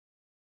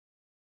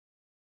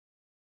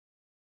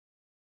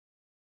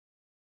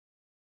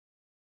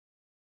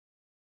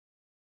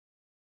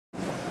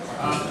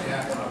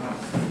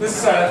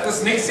This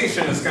next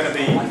session is going to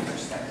be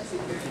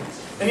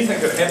anything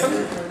could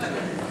happen.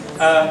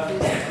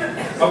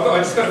 I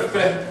just got a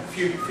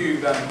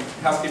few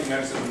housekeeping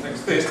notices and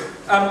things first.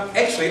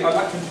 Actually, I'd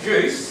like to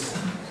introduce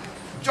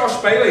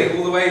Josh Bailey,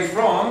 all the way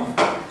from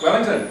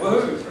Wellington.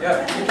 Woohoo!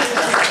 Yeah.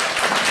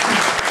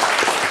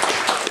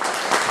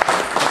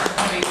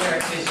 Where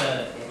it says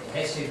it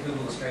has said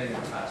Google Australia in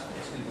the past, but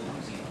it's Google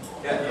New Zealand.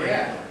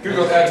 Yeah.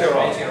 Google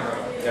Aotearoa.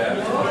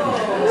 Yeah.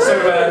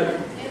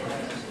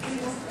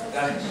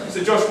 So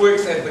Josh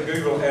works at the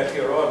Google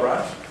Aotearoa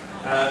branch.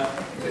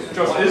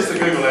 Josh is the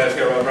Google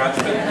Aotearoa branch,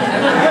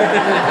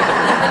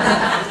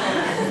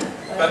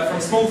 but from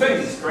small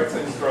things, great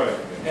things grow.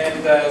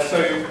 And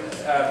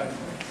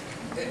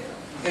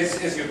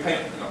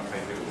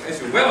as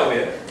you're well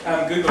aware,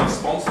 Google has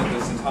sponsored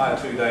this entire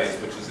 2 days,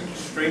 which is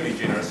extremely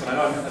generous. And I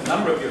know a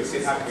number of you have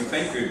said, how can we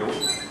thank Google?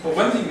 Well,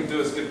 one thing you can do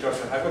is give Josh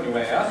a hug on your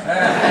way out.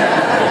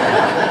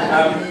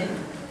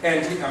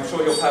 And I'm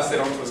sure he'll pass that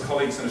on to his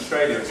colleagues in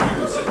Australia. It's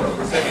Google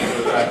City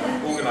who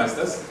have organised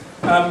this.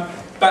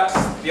 But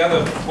the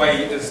other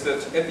way is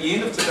that at the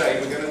end of today,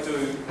 we're going to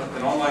do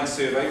an online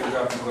survey. We'll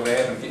go up into the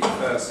lab and get you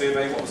a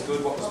survey, what was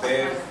good, what was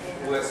bad,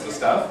 all that sort of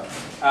stuff.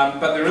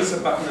 But there is a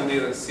button in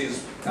there that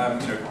says,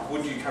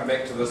 would you come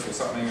back to this or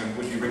something, and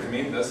would you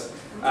recommend this?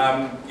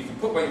 You can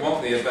put what you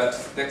want there, but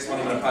that's what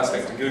I'm going to pass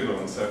back to Google.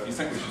 And so if you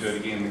think we should do it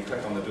again, then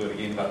click on the Do It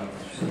Again button.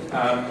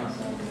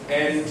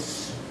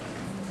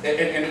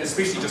 And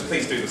especially just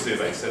please do the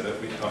survey so that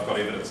I've got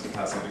evidence to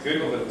pass on to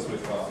Google that it was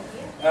worthwhile.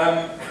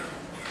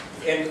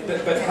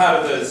 But part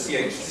of the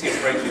CS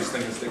Great News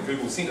thing is that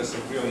Google sent us a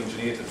real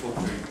engineer to talk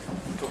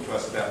to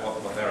us about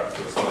what they're up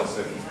to as well.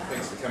 So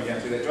thanks for coming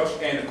down to that, Josh.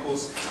 And of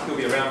course, he'll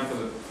be around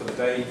for the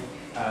day.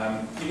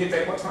 Do you head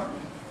back what time?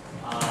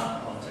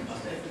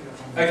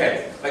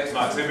 Okay, late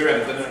tonight. So we'll be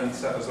around at dinner and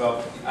stuff as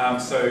well.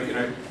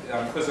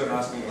 Quiz and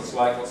asking what it's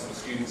like, what sort of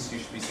students you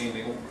should be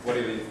sending,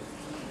 whatever you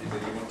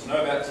want to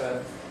know about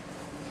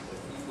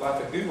life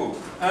at Google.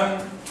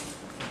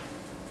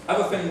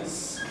 Other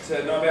things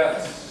to know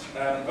about.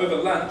 Over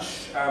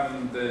lunch,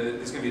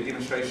 there's going to be a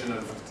demonstration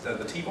of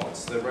the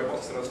T-bots, the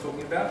robots that I was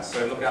talking about,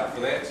 so look out for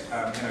that.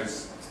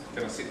 Hannah's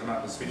going to set them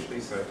up especially,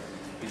 so it'd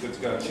be good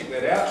to go and check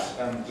that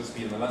out, just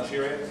be in the lunch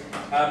area.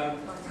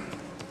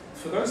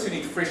 For those who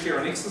need fresh air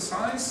and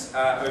exercise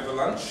over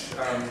lunch,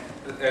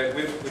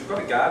 we've got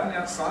a garden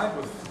outside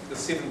with the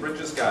Seven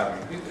Bridges garden.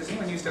 Has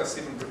anyone used our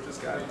Seven Bridges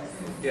garden?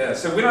 Yeah,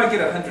 so when I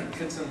get 100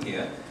 kids in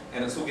here,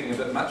 and it's all getting a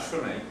bit much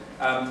for me,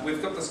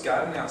 we've got this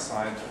garden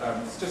outside,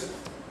 it's just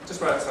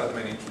right outside the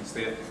main entrance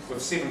there,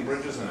 with 7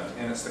 bridges in it,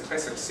 and it's the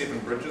classic 7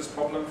 bridges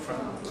problem,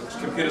 which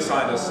computer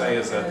scientists say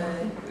is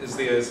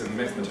theirs, and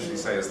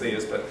mathematicians say is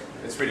theirs, but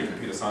it's really a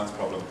computer science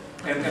problem.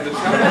 And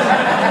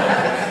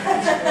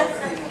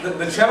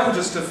the challenge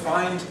is to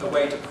find a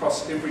way to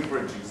cross every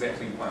bridge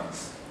exactly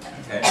once.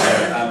 Okay?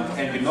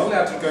 And you're not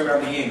allowed to go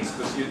around the ends,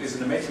 because there's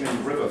an imaginary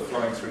river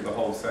flowing through the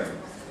whole thing.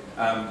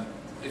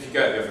 If you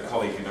go out there with a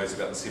colleague who knows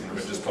about the 7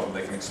 bridges problem,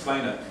 they can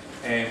explain it.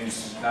 And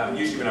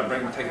usually when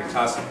I take a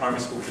class of primary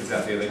school kids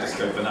out there, they just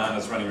go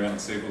bananas running around in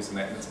circles and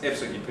that, and it's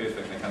absolutely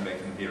perfect. They come back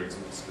and they're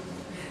exhausted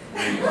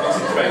and really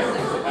concentrate.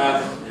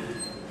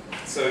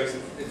 So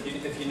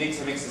if you need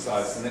some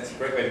exercise, then that's a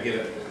great way to get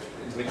it,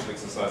 intellectual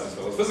exercise as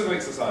well as physical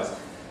exercise.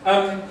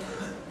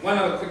 One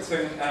other quick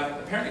thing,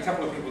 apparently a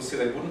couple of people said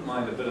they wouldn't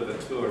mind a bit of a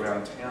tour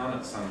around town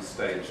at some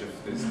stage,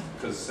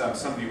 because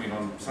some of you went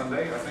on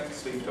Sunday, I think,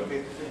 Steve took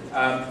it.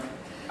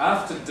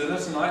 After dinner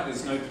tonight,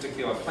 there's no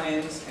particular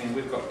plans, and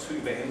we've got 2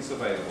 vans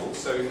available.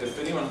 So if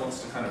anyone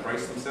wants to kind of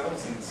brace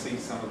themselves and see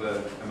some of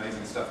the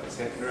amazing stuff that's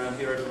happened around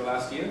here over the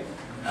last year,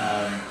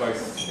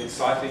 both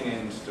exciting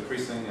and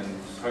depressing and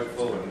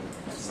hopeful, and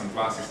some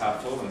glasses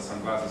half full and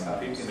some glasses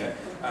half empty,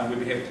 we'd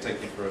be happy to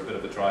take you for a bit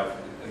of a drive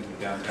into the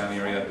downtown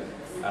area.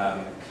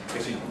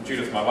 Actually,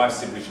 Judith, my wife,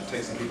 said we should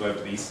take some people over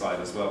to the east side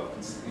as well,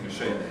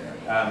 show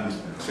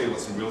you what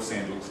some real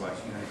sand looks like.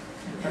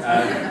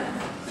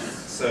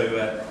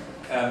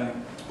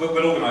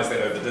 We'll organise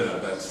that over dinner,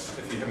 but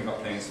if you haven't got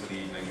plans for the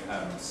evening,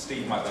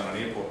 Steve might run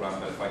an airport run,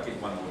 but if I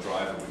get one more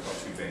driver, we've got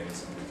 2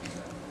 vans and we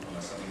can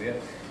organise something there.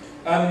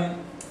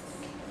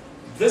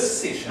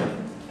 This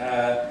session,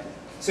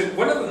 so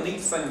one of the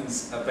neat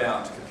things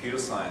about computer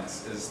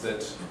science is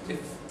that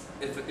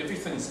if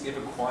everything's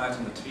ever quiet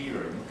in the tea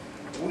room,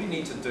 all you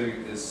need to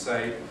do is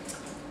say,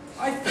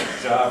 I think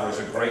Java is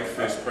a great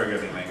first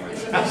programming language.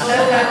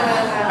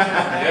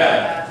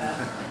 Yeah.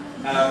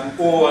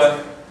 Or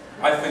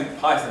I think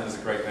Python is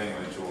a great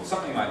language, or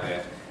something like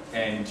that,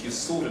 and you're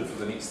sorted for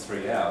the next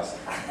 3 hours.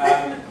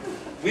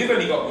 We've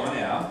only got 1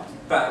 hour,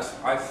 but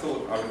I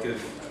thought I would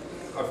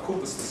I've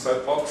called this the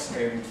Soapbox,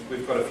 and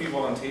we've got a few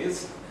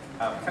volunteers.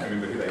 I can't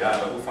remember who they are,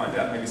 but we'll find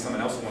out. Maybe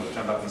someone else will want to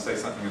jump up and say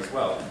something as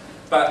well.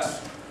 But,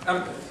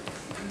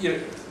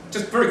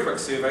 just very quick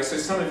survey. So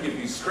some of you have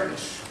used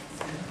Scratch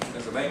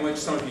as a language,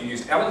 some of you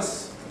used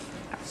Alice,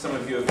 some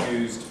of you have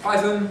used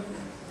Python,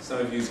 some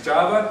have used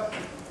Java,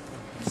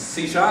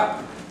 C#,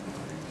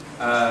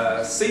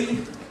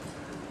 C,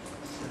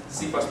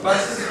 C++,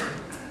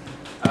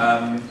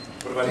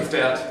 What have I left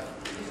out?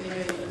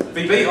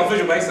 VB, oh,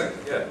 Visual Basic,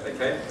 yeah,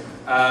 okay.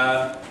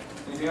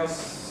 Anything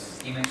else?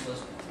 Emacs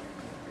list.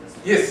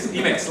 Yes,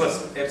 Emacs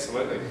list,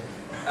 absolutely.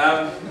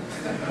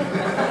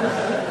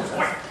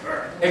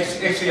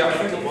 Actually, I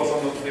think it was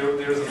on the,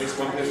 there is at least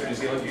one person in New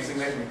Zealand using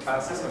that in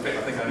classes. In fact,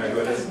 I think I know who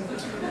it is.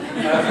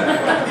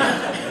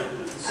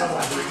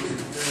 Someone who's using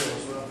Perl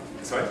as well.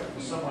 Sorry?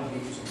 Someone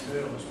who's using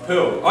Perl as well.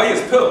 Perl. Oh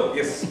yes, Perl.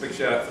 Yes, big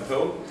shout out for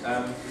Perl.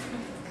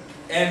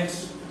 And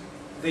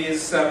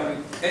there's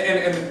and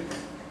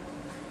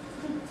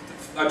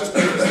I just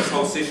finished this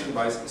whole session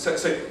by so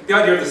the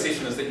idea of the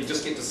session is that you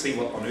just get to see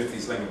what on earth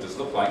these languages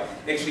look like.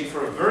 Actually,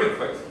 for a very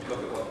quick look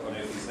at what on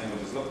earth these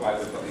languages look like,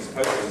 we've got these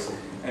posters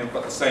and we've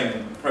got the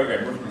same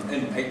program written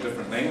in 8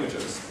 different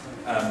languages.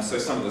 So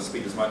some of the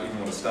speakers might even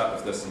want to start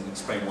with this and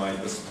explain why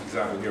this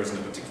example here isn't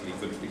a particularly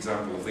good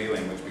example of their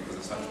language because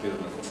it's much better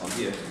than what's on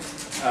here.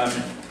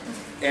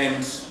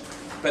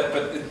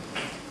 But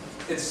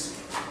it's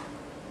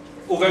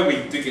although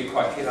we do get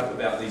quite hit up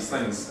about these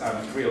things,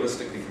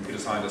 realistically, computer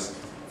scientists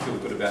feel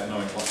good about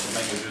knowing lots of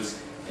languages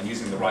and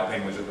using the right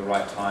language at the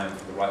right time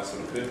for the right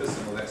sort of purpose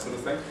and all that sort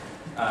of thing.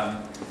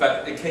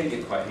 But it can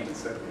get quite heated,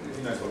 so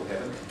who knows what will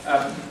happen.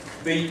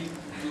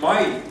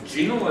 My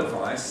general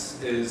advice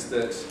is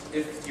that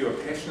if you're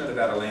passionate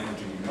about a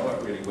language and you know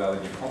it really well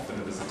and you're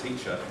confident as a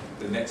teacher,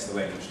 then that's the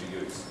language to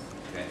use.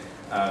 Okay?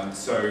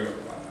 So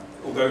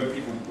although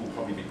people will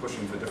probably be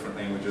pushing for different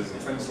languages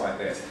and things like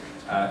that,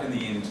 in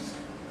the end,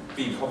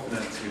 being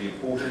confident is really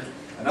important.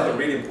 Another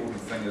really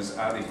important thing is,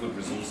 are there good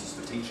resources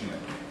for teaching it?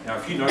 Now,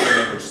 if you know the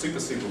language super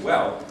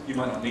well, you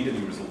might not need any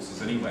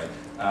resources anyway.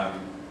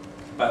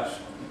 But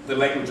the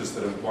languages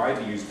that are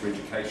widely used for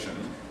education,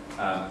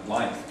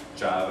 like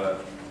Java,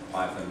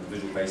 Python,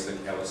 Visual Basic,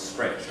 Alice,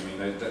 Scratch, I mean,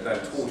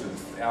 they're taught in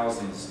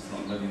thousands, if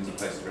not millions of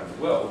places around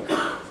the world.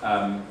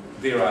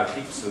 There are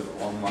heaps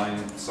of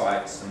online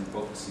sites and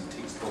books and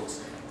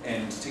textbooks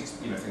and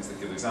things that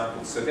give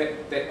examples. So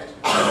that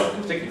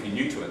particularly if you're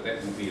new to it,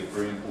 that will be a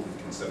very important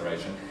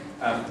consideration.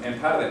 And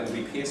part of that will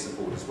be peer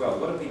support as well.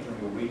 What are people in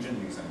your region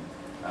using?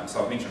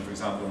 So I've mentioned, for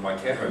example, in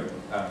Waikato,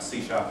 C#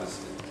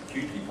 is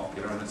hugely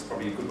popular, and it's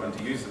probably a good one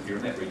to use if you're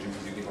in that region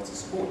because you get lots of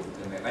support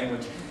in that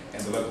language,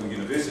 and the local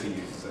university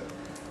uses it.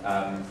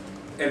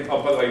 And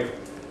oh, by the way,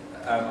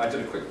 I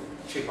did a quick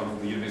check on all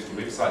the university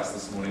websites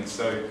this morning.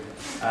 So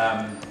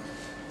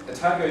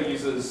Otago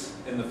uses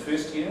in the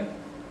first year.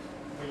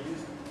 We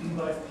use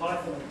both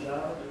Python and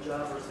Java, but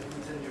Java is a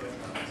continuing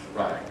one.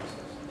 Right.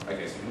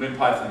 Okay, so you can learn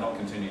Python, not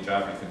continue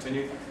Java and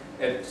continue.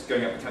 It's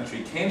going up the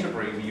country.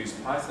 Canterbury, we use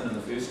Python in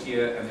the first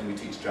year, and then we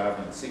teach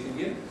Java in the second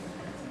year.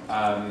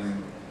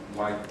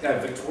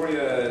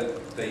 Victoria,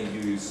 they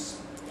use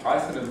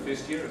Python in the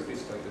first year, as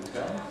best I could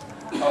tell.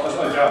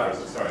 Oh, Java,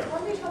 is it? Sorry. Why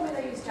did you tell me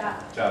they use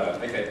Java? Java,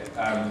 okay.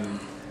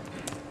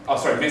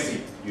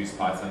 Massey use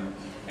Python,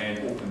 and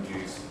Auckland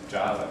use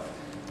Java.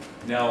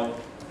 Now,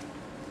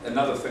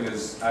 another thing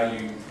is,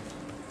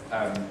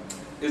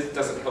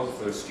 does it help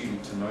for a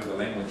student to know the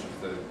language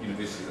of the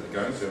university that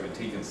they're going to? I mean,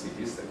 Tegan said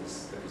yes, that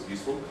was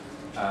useful.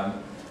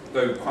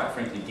 Though, quite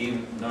frankly,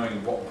 again,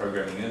 knowing what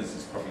programming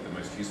is probably the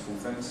most useful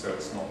thing, so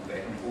it's not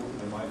that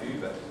important in my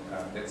view, but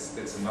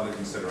that's another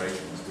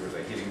consideration as where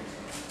they're heading.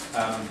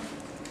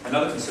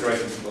 Another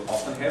consideration people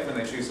often have when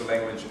they choose a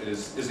language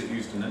is it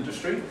used in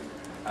industry?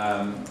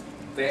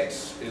 That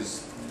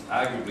is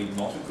arguably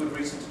not a good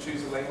reason to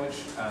choose a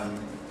language,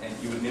 and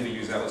you would never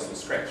use Alice or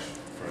Scratch,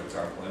 for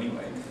example,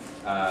 anyway.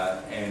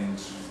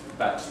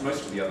 But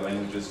most of the other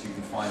languages, you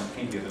can find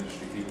plenty of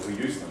industry people who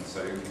use them,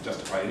 so you can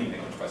justify any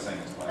language by saying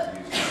it's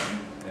widely used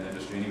in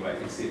industry anyway,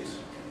 except...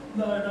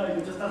 No,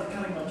 you're just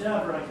undercutting my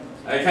Java argument.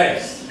 Okay.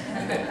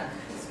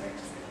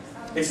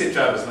 Except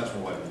Java is much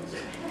more widely used.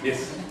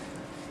 Yes.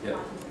 Yeah.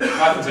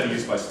 Python's only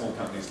used by small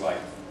companies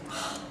like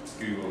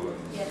Google and...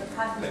 Yeah, the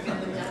Python's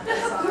coming up,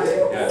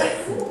 yeah.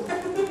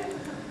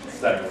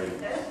 Starting already.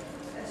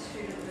 A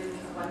student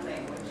learns one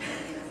language and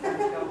then it's going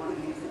to go on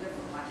and use a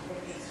different one.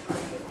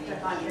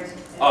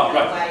 Oh,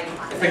 right.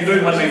 If they can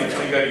learn one language and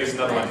then go to use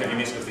another one, have you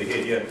messed with their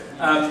head? Yeah.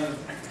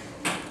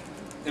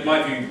 In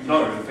my view,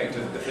 no. In fact,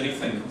 if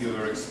anything,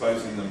 you're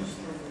exposing them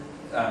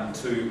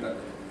to...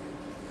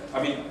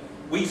 I mean,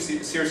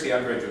 seriously,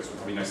 our graduates will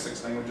probably know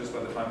 6 languages by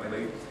the time they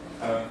leave,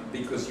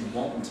 because you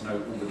want them to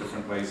know all the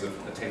different ways of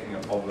attacking a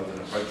problem and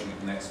approaching it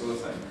and that sort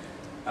of thing.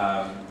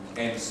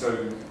 And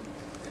so,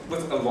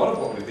 with a lot of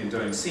what we've been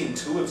doing, seeing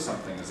 2 of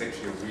something is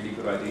actually a really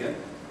good idea.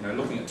 You know,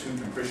 looking at 2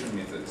 compression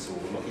methods or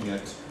looking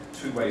at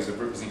 2 ways of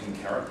representing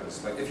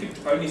characters. Like if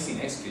you've only seen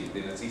ASCII,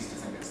 then it's easy to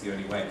think that's the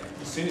only way.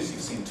 As soon as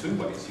you've seen 2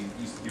 ways,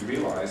 you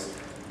realise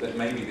that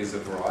maybe there's a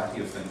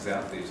variety of things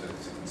out there to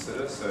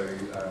consider. So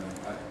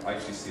I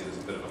actually see it as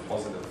a bit of a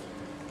positive.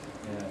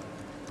 Yeah.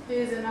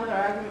 There's another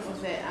argument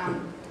with that,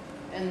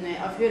 in that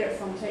I've heard it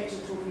from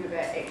teachers talking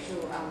about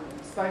actual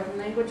spoken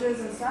languages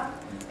and stuff.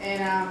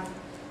 And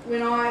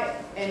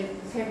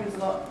this happens a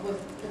lot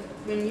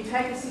when you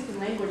take a second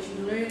language,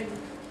 you learn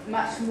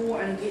much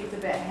more in depth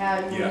about how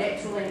your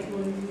natural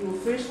language, your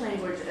first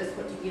language is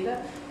put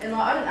together. And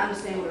like, I didn't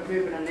understand what a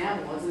verb and a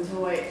noun was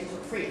until I actually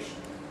took French.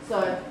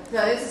 So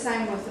it's the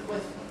same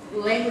with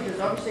languages.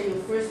 Obviously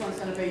your first one's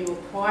going to be your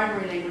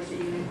primary language that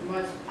you have the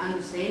most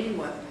understanding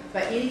with,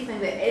 but anything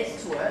that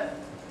adds to it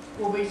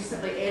will be just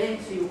simply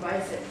adding to your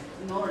basic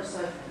knowledge.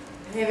 So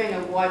having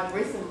a wide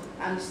breadth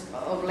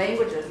of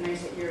languages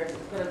means that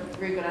you've got a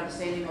very good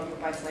understanding of your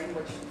base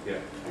language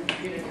and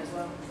computing as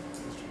well.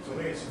 So I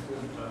think it's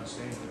important to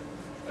understand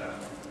that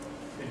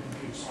in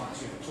computer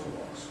science you have a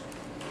toolbox,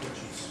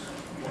 which is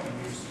what you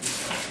use to get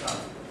stuff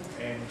done.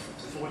 And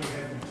if all you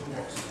have in your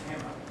toolbox is a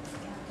hammer,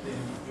 then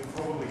you'll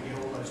probably get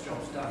all those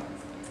jobs done.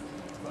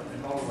 But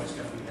they're not always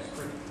going to be that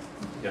pretty.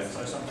 Yeah.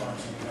 So sometimes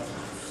you need other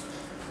tools.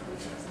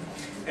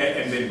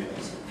 And then,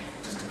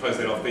 just to close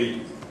that off,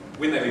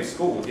 when they leave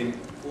school, again,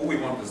 all we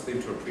want is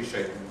them to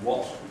appreciate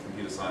what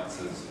computer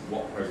science is,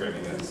 what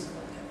programming is,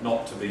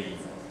 not to be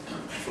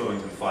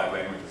fluent in 5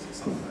 languages or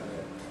something like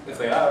that. If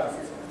they are,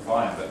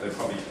 fine, but they're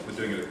probably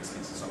doing it at the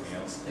expense of something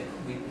else.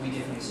 We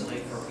definitely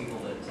select for people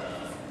that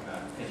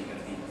think you're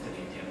going to be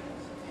in general.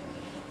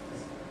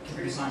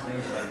 Computer science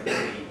languages are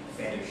very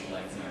fetish,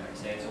 like,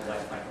 today it's all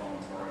like Python,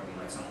 tomorrow it'll be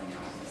like something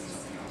else,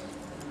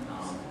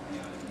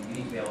 you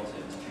need to be able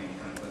to change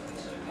kind of quickly,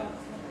 so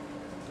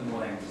the more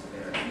languages, the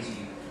better.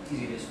 Easier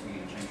it is for you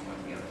to change one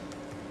to the other.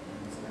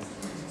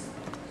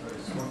 So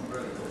it's one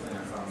really cool thing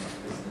I found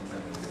listening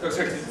to. Oh,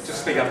 sorry, just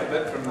speak up a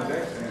bit from the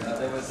deck.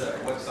 There was a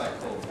website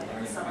called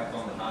Learning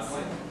Python the Hard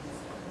Way,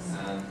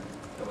 and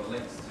there were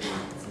links to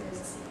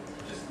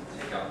just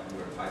take out the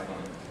word Python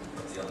and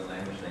put the other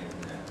language names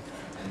in there,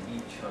 and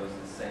each shows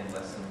the same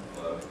lesson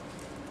flow,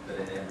 but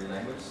in every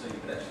language, so you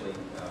could actually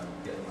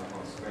get them up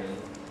on screen.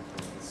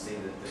 You can see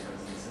the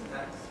difference in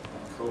syntax,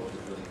 which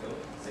is really cool.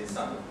 So you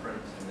start with print,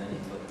 and then you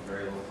look at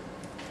variables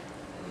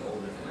in all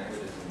different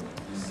languages, and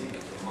you see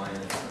the minor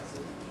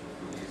differences, which is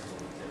really useful.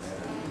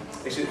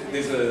 Actually,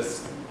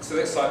 so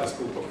that site is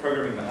called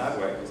Programming the Hard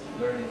Way.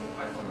 Learning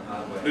Python the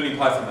Hard Way. Learning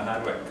Python the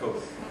Hard Way,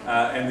 cool.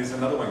 And there's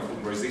another one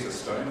called Rosetta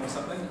Stone or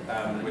something,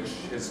 which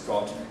has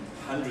got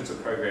hundreds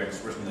of programs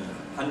written in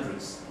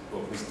hundreds,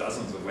 well, at least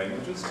dozens of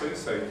languages too.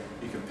 So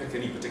you can pick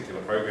any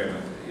particular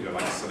program,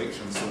 like a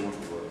selection sort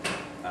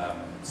or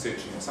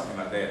searching or something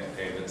like that,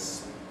 and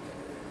it's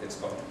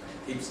got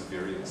heaps of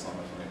variants on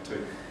it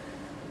too.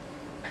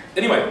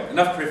 Anyway,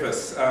 enough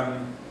preface.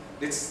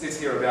 Let's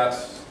hear about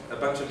a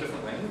bunch of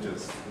different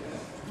languages.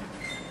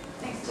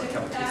 Thanks, Jim.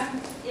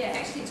 Yeah,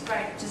 actually it's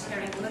great just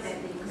hearing all of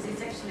that there, because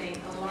there's actually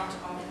a lot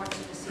of what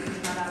you just said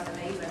is not out of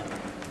the label.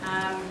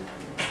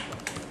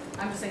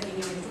 I'm just thinking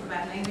when you talk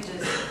about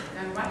languages,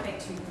 going right back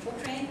to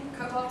Fortran,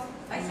 COBOL,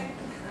 BASIC,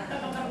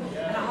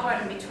 and a whole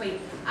lot in between.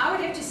 I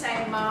would have to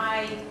say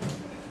my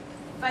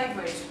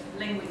favourite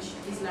language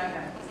is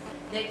Logo.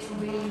 That's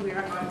really where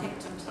I got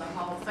hooked into the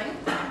whole thing.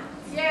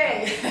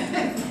 Yay!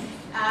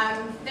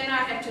 Then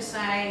I have to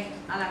say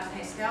I love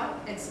Pascal.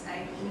 It's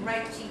a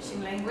great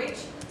teaching language.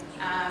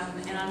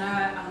 And I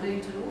know I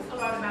learned an awful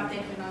lot about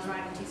that when I was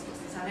writing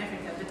textbooks in South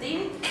Africa. But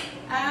then,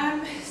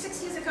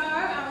 6 years ago,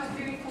 I was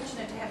very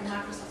fortunate to have a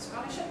Microsoft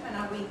scholarship, and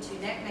I went to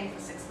NACMAN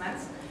for 6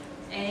 months.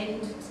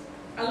 And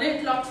I learned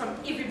a lot from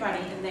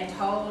everybody in that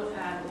whole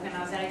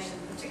organisation,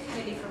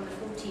 particularly from the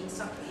 14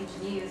 software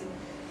engineers.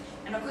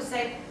 And of course,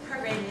 they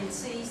programmed in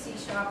C, C#,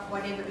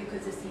 whatever,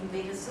 because it's the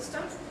embedded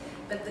systems.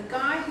 But the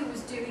guy who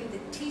was doing the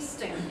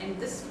testing, and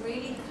this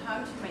really hit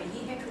home to me,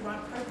 he had to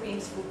write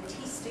programs for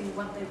testing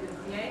what they were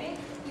creating.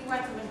 He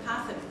wrote them in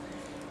Python.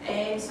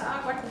 And so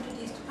I got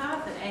introduced to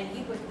Python, and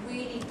he was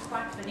really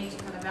quite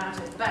fanatical about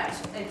it. But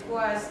it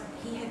was,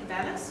 he had the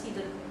balance, he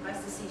did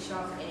both the C#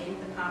 and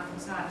the Python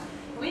side.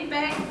 I went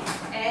back,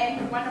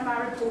 and one of my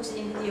reports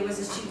in there was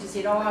a student who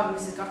said, "Oh,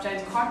 Mrs.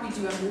 Goff-Jones, can't we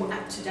do a more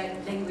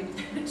up-to-date language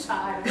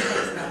child?"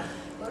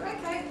 Well,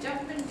 okay,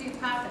 jump in and do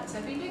Python. So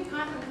I've been doing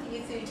Python with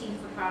year 13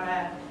 for quite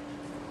a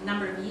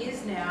number of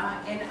years now,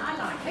 and I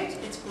like it.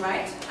 It's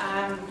great.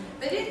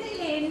 But in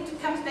the end,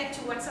 it comes back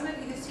to what some of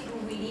you have said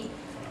already.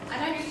 I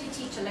don't usually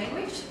teach a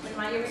language. When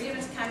my year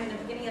 11s came in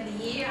the beginning of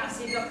the year, I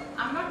said, look,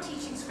 I'm not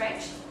teaching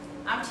Scratch.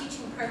 I'm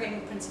teaching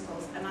programming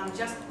principles, and I'm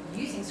just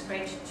using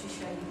Scratch to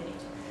show you that.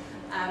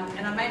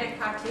 And I made it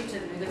quite clear to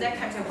them, because they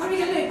came and said, what are we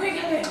going to learn? What are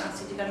you going to learn? I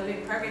said, you're going to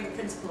learn programming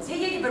principles.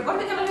 Yeah, but what are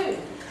we going to learn?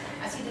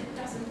 I said, it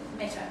doesn't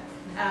matter.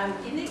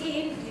 In the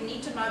end, you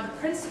need to know the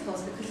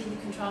principles, because then you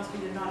can transfer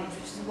your knowledge,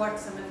 which is what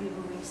some of you have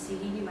already said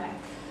anyway.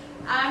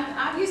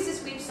 I've used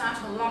this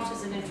website a lot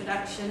as an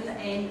introduction,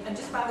 and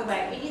just by the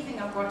way, anything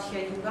I've got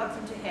here, you're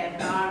welcome to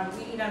have. I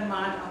really don't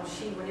mind, I'll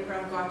share whatever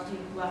I've got,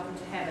 you're welcome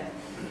to have it.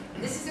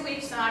 This is a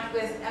website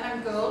with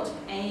Alan Gould,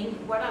 and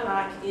what I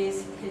like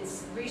is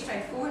it's very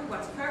straightforward.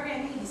 What's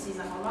programming? He says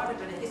a whole lot, a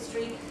bit of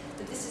history,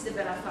 but this is the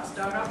bit I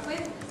start off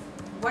with.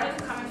 What are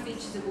the common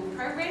features of all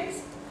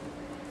programs?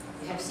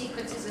 You have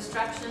sequences,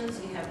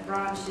 instructions, you have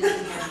branches, you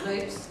have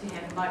loops, you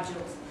have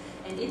modules.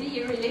 And in the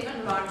year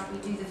 11 lot, we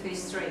do the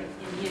first 3.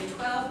 In year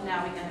 12,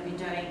 now we're going to be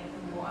doing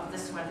more of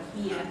this one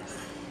here.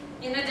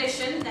 In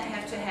addition, they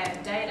have to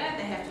have data,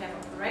 they have to have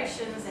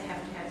operations, they have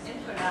to have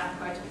input,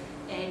 output,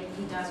 and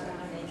he does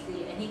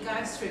automatically, and he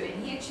goes through,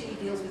 and he actually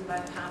deals with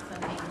both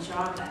Python and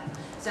Java.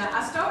 So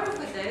I start off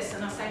with this,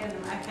 and I say to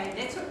them, okay,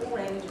 that's what all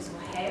languages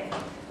will have.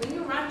 When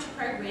you write your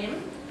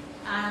program,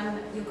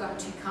 you've got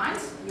two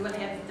kinds. You will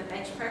have the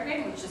batch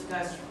program, which just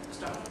goes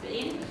start to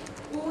end,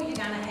 or you're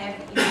going to have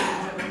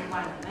event-driven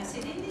one. And I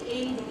said, in the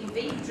end, the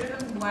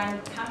event-driven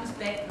one comes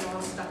back, no,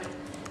 I'll stop it.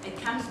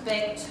 It comes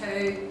back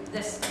to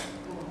this.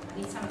 Oh, I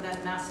need some of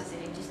those mouses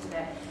in just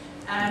about.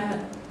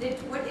 That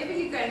whatever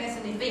you're going as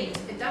an event,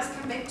 it does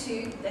come back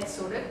to that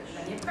sort of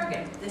linear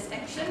program. This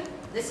action,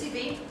 this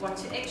event,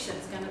 what's your action?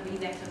 It's going to be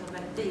that little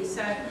bit there.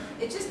 So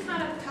it just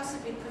kind of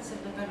possibly puts it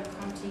in a bit of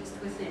context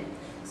within.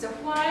 So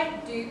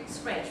why do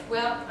Scratch?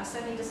 Well, I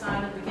suddenly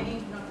decided not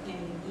beginning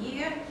of the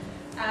year,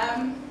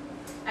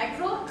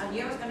 April, I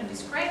knew I was going to do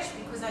Scratch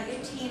because our year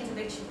 10s have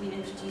actually been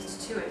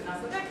introduced to it. And I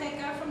thought, okay,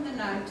 go from the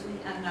known to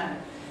the unknown.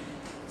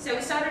 So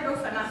we started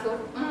off and I thought,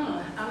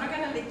 I'm not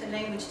going to let the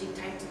language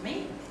dictate to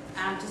me.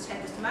 Just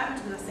had this moment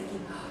because I was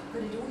thinking, I've got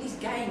to do all these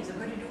games, I've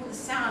got to do all the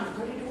sound, I've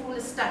got to do all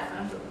this stuff.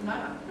 And I thought,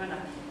 no.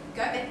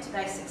 Go back to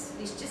basics.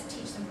 Let's just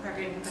teach them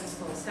programming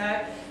principles.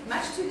 So,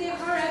 much to their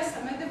horror,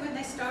 some of them when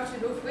they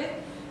started off with,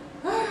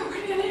 what are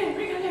you going to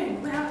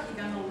learn? Well, you're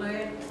going to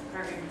learn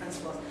programming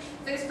principles.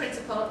 First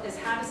principle is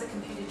how does a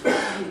computer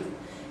talk to you?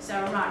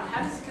 So, right,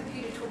 how does a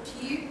computer talk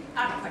to you?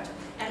 Output.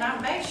 And I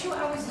made sure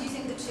I was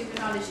using the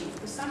terminology.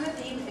 For some of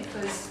them, it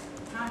was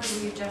trying to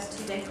readjust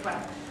to that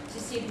one. So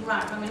said,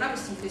 right, I mean,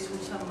 obviously, first we'll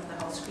tell them what the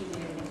whole screen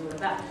and everything's all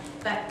about.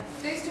 But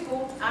first of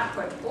all,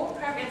 output. All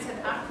programs have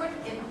output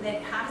in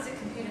that how does a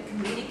computer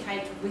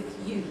communicate with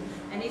you?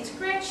 And in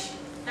Scratch,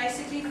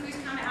 basically, the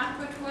first kind of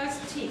output was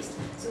text.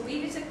 So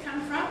where does it come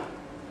from?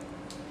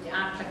 The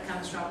output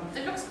comes from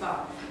the looks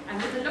bar.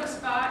 And with the looks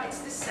bar, it's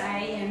the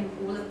say and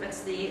all the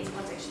bits there. It's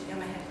what's actually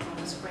going to happen on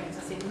the screen. So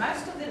I said,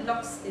 most of the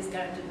looks is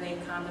going to be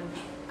kind of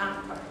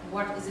output.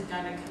 What is it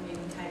going to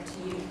communicate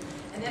to you?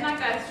 And then I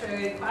go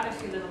through quite a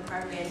few little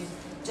programs,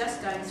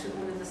 just going through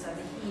all of this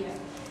over here.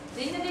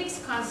 Then the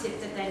next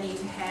concept that they need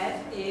to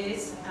have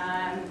is,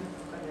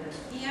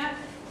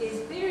 is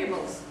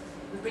variables.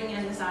 We bring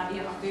in this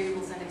idea of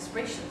variables and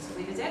expressions. So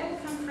where does that all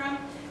come from?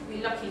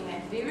 We're looking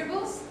at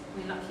variables,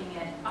 we're looking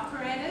at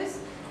operators,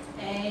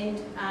 and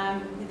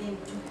we then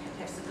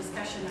have some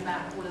discussion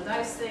about all of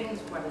those things.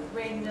 What is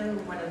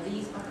random? What are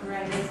these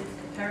operators?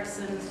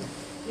 Comparisons.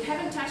 We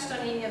haven't touched on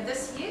any of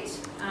this yet,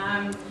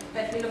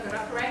 but we look at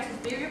operators,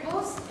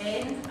 variables,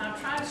 and I'll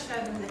try to show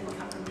them that we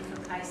come from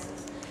different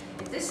places.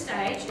 At this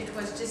stage, it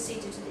was just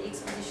set to the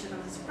exposition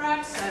of the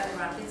sprite, so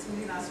right, let's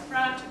move our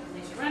sprite,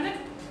 let's run it,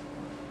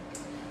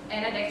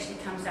 and it actually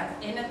comes up.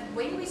 And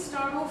when we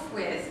start off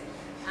with,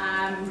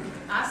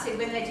 I said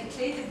when they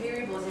declare the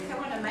variables, if I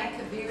want to make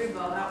a variable,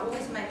 I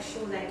always make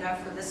sure they go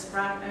for the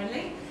sprite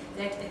only,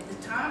 that at the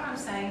time I'm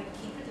saying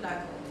keep it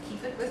local,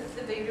 keep it with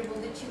the variable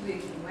that you're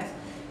working with.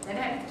 They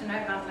don't have to know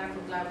about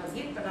local global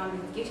yet, but I'm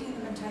getting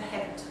them into a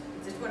habit.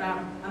 That's what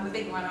I'm a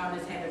big one on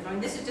is habit. I mean,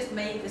 this is just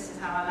me, this is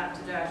how I like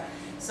to do it.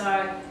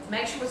 So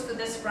make sure it's for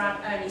this sprite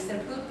only, so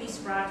it will be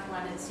sprite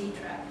 1,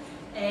 etc.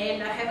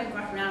 And I haven't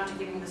got around to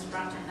giving the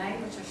sprite a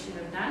name, which I should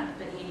have done,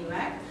 but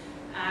anyway.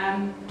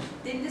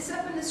 Then this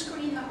up on the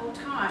screen the whole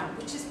time,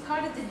 which is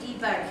part of the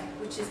debug,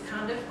 which is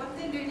kind of what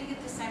they're learning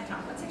at the same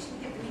time, what's actually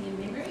happening in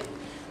memory.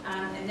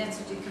 And that's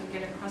what you can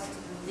get across to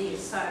them there.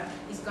 So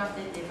he's got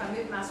that there. If I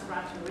move my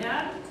sprite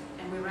around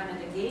and we run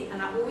it again,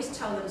 and I always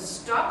tell them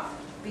stop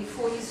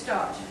before you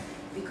start,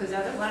 because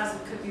otherwise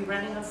it could be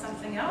running on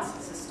something else.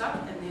 So stop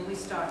and then we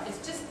start.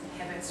 It's just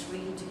habits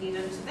really to get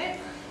into that.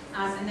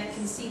 And they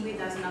can see where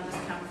those numbers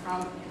come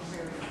from and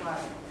where it flow.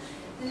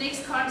 The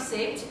next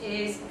concept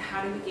is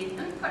how do we get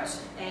input?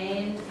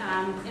 And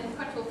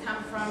input will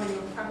come from, and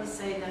you'll probably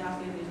say that I'll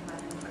be rid of my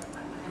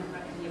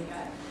input, here we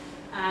go.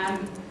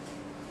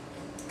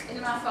 In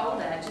my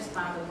folder, just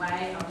by the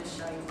way, I'll just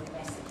show you what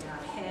basically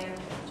I have.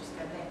 I'll just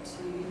go back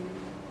to,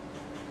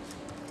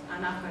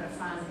 and I've got to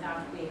find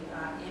out where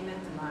I am at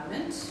the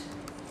moment.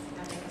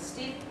 Go back a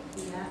step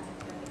here,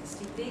 go back a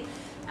step there.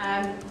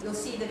 You'll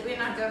see that when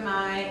I go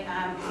my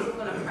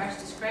Google approach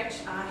to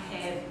Scratch, I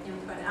have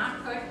input and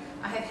output.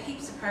 I have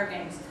heaps of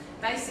programs.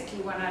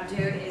 Basically what I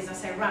do is I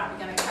say, right, we're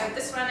going to code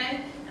this one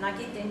in, and I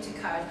get them to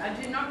code. I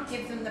do not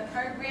give them the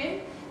program.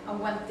 I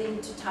want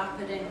them to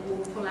type it in or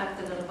pull out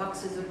the little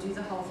boxes or do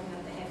the whole thing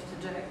that they have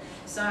to do.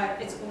 So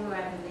it's all over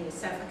there.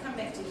 So if I come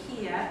back to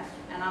here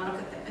and I look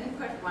at the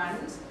input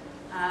ones,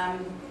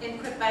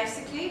 input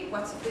basically,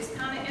 what's the first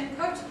kind of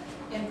input?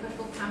 Input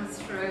will come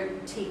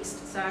through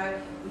text.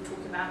 So we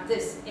talk about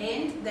this.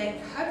 And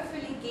they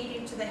hopefully get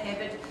into the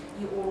habit,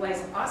 you always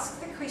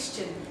ask the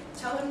question.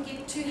 Tell them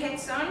get 2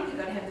 hats on. You've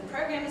got to have the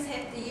programmer's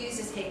hat, the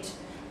user's hat.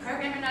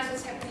 Programmer knows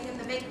what's happening in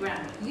the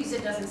background. User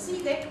doesn't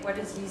see that. What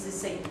does user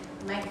see?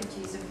 Make it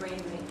user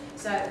friendly.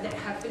 So that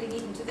hopefully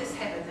get into this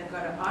habit. They've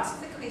got to ask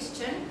the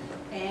question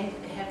and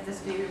have this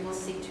variable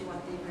set to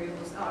what their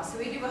variables are. So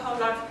we do a whole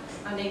lot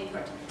on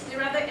input. There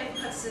are other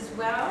inputs as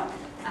well.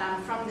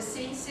 From the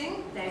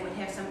sensing, they would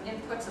have some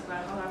inputs. I've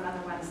got a whole lot of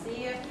other ones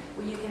there,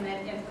 where you can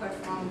have input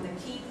from the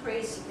key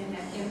press, you can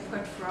have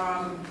input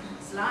from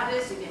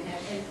sliders, you can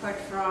have input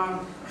from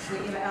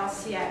wherever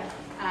else here,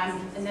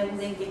 and they will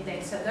then get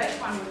that. So those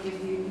one will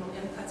give you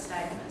your input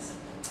statements.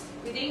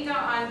 We then go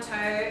on to,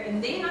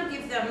 and then I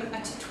give them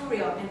a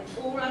tutorial, and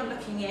all I'm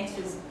looking at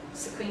is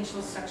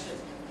sequential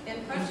structures.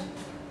 Input,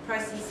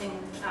 processing,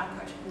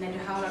 output, and they do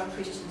a whole lot of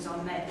questions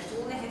on that. That's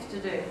all they have to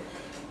do.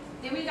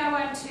 Then we go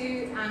on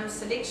to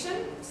selection.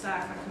 So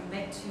if I come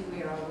back to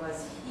where I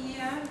was here,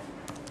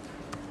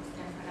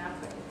 and put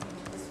output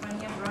into this one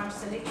here, branch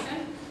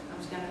selection. I'm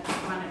just going to pick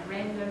one at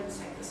random,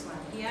 take this one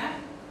here.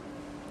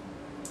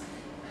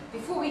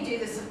 Before we do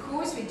this, of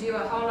course, we do a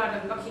whole lot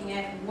of looking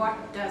at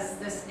what does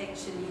this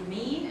actually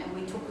mean, and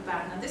we talk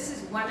about, now this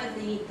is one of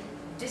the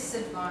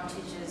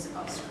disadvantages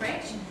of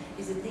Scratch,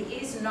 is that there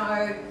is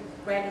no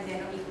greater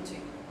than or equal to.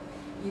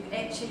 You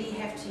actually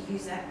have to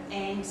use an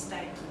AND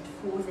statement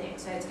for that.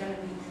 So it's going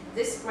to be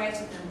this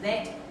greater than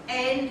that,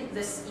 and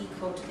this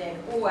equal to that,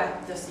 or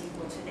this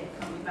equal to that,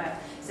 can be both.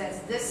 So it's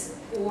this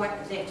or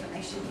that, and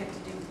actually you have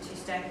to do the two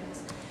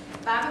statements.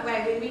 By the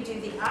way, when we do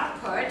the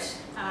output,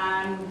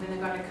 when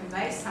they've got to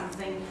convey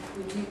something,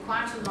 we do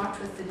quite a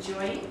lot with the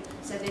join.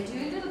 So they do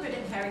a little bit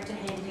of character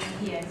handling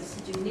here.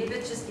 So you never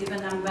just give a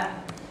number.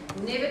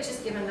 Never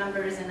just give a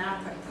number as an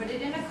output. Put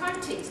it in a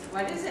context.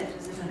 What is it?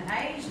 Is it an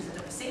age? Is it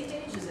a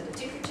percentage? Is it a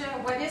temperature?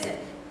 What is it?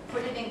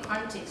 Put it in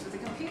context. With a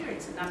computer,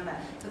 it's a number.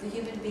 With a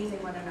human being, they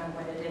want to know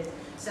what it is.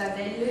 So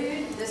they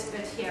learn this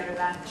bit here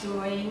about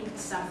join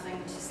something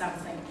to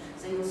something.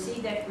 So you'll see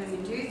that when we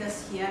do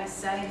this here,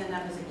 say the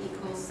numbers are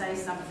equal, say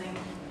something,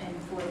 and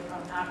for it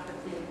on output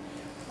there.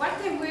 What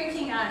they're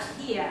working out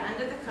here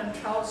under the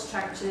control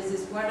structures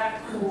is what I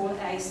call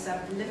a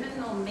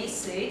subliminal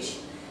message,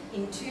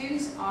 in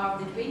terms of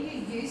that when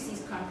you use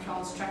these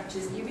control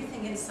structures,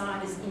 everything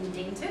inside is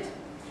indented.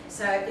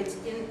 So it's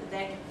in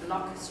that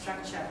block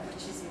structure,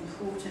 which is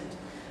important.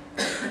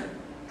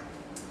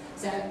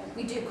 So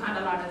we do quite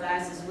a lot of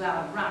those as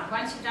well. Right,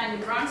 once you've done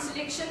your branch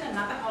selection,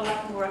 another whole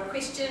lot more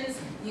questions,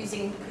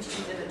 using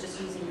questions that are just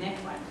using that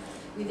one.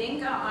 We then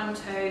go on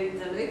to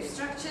the loop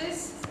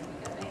structures. So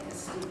we go back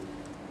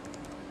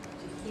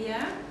to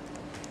here.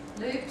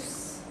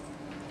 Loops,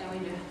 and we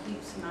do a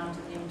huge amount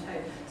of them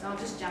too. So I'll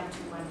just jump to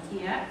one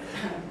here.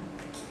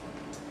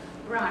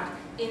 Right,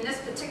 in this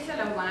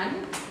particular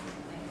one,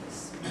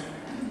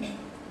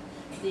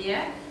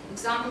 there,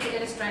 example to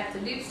illustrate the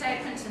loop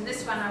statement. In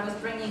this one I was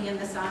bringing in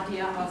this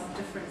idea of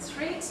different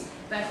threads,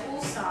 but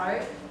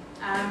also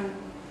I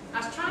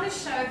was trying to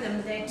show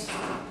them that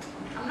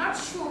I'm not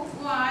sure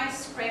why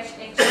Scratch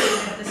actually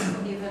had this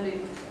forever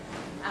loop.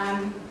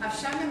 I've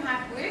shown them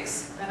how it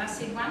works, but I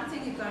said one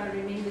thing you've got to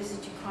remember is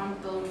that you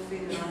can't build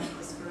further onto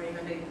this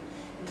forever loop.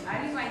 And the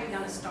only way you're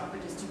going to stop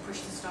it is to push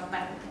the stop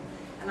button.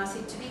 And I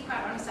said, to be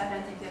quite honest, I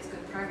don't think that's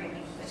good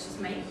programming. That's just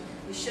me.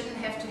 You shouldn't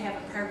have to have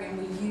a program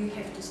where you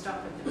have to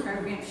stop it. The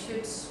program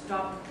should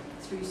stop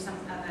through some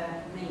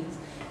other means.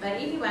 But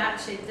anyway,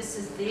 actually, this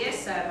is there,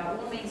 so by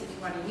all means, if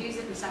you want to use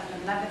it, and some of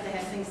them love it, they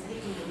have things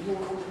hitting the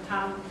wall all the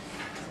time.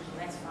 Well,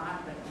 that's fine,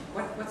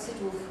 but what's it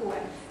all for?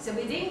 So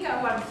we then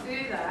go on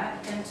further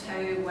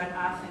into what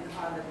I think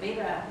are the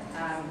better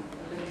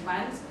loop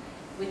ones,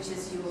 which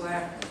is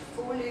your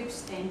for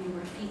loops and your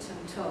repeat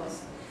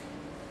untils.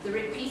 The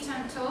repeat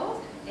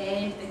until,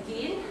 and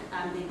again,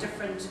 the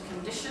different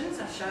conditions.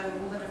 I'll show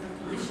them all the different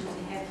conditions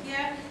we have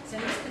here. So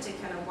in this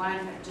particular one,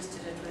 I just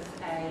did it with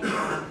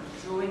a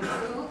drawing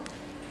tool.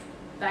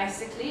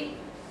 Basically,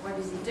 what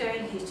is he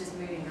doing? He's just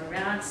moving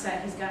around. So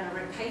he's going to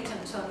repeat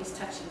until he's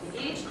touching the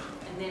edge,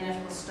 and then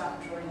it will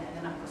stop drawing it,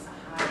 and then of course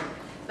a high.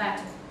 But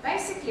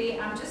basically,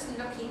 I'm just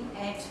looking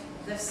at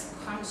this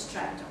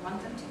construct. I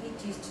want them to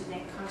get used to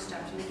that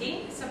construct. And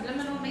again,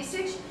 subliminal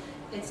message.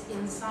 It's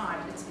inside,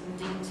 it's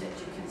indented.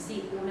 You can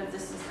see all of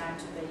this is going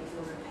to be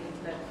your repeat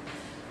loop.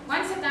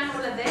 Once I've done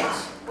all of that,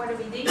 what do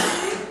we then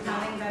do?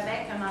 I'll then go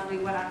back and I'll do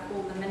what I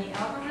call the mini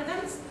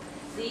algorithms.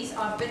 These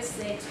are bits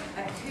that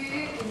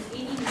occur in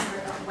any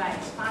number of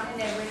ways. Find an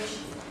average,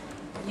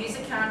 use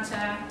a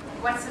counter,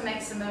 what's the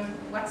maximum,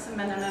 what's the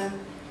minimum,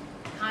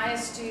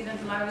 highest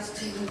student, lowest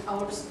student,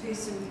 oldest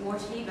person,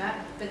 whatever.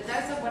 But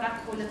those are what I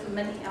call little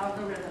mini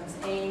algorithms,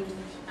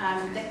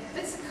 and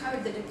that's the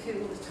code that occur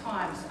all the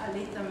time. So I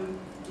let them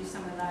do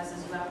some of those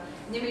as well.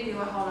 And then we do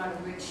a whole lot of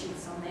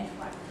worksheets on that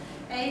one.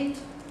 And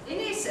in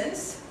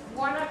essence,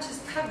 what I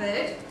just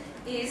covered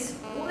is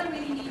all I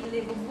really need in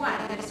level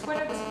 1. That is what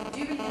I was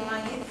doing in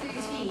my year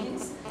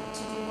 13s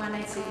to do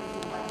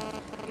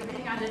 18741.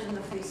 Everything I did in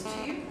the first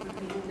two would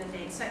be all of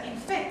that. So in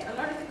fact, a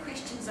lot of the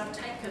questions I've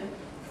taken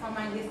from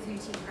my year 13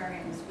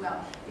 program as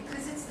well,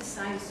 because it's the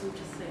same sort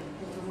of thing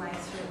all the way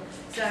through.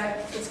 So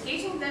it's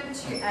getting them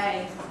to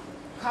a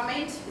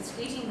comment, it's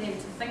getting them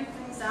to think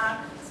things out,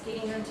 it's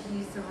getting them to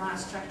use the right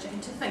structure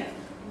and to think,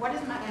 what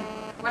is my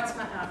input, what's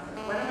my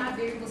output, what are my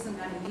variables I'm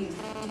going to use,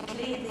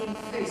 declare them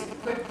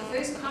first, put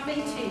first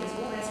comment in,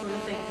 all that sort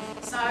of thing.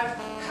 So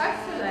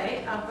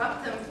hopefully I've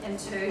got them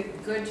into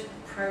good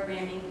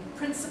programming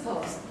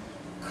principles.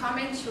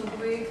 comment your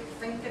work,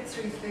 think it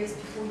through first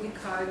before you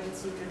code,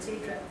 etc.,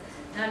 etc.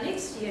 Now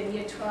next year, in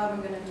year 12,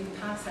 I'm going to do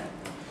Python.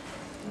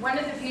 One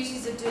of the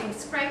beauties of doing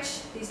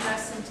Scratch, there's no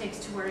syntax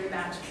to worry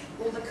about.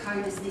 All the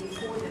code is there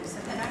for them, so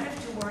they don't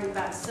have to worry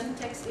about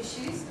syntax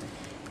issues.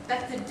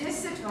 But the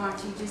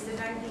disadvantage is they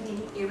don't get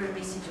any error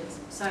messages.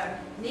 So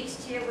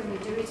next year when we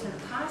do it in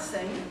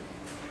Python,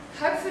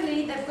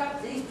 hopefully they've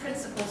got these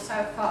principles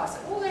so far. So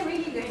all they're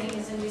really learning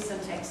is a new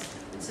syntax.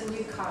 It's a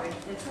new code.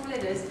 That's all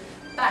it is.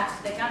 But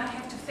they're going to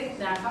have to think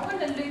now, if I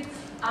want to loop,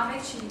 I've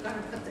actually got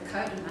to put the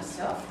code in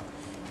myself.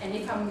 And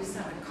if I'm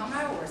using a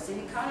comma or a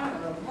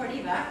semicolon or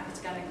whatever,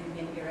 it's going to give me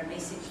an error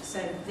message. So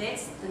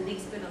that's the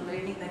next bit of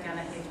learning they're going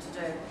to have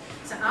to do.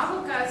 So I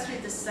will go through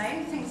the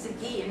same things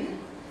again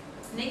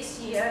next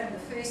year,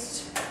 the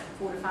first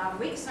 4 to 5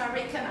 weeks, I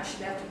reckon. I should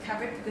be able to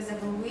cover it because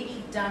I've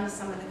already done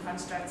some of the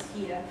constructs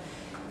here.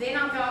 Then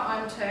I'll go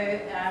on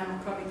to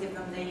probably give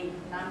them the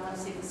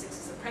 9176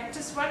 as a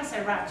practice one.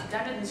 So right, you've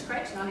done it in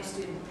Scratch, now let's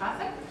do it in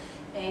Python,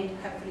 and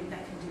hopefully they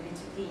can do it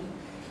again.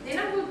 Then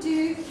I will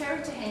do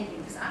character handling,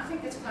 because I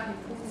think it's quite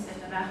important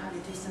that they know how to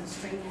do some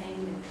string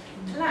handling.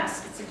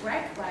 Plus, it's a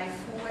great way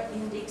for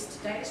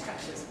indexed data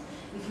structures.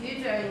 If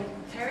you're doing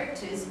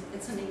characters,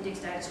 it's an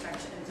indexed data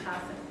structure in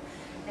Python.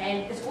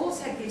 And it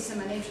also gives them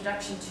an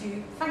introduction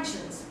to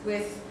functions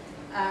with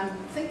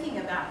thinking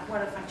about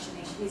what a function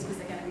actually is, because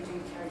they're going to be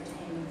doing character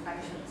handling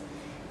functions.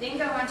 Then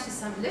go on to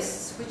some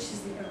lists, which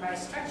is the array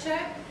structure.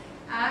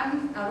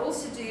 I'll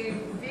also do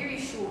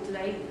very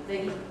shortly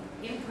the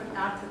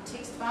input-output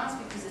text files,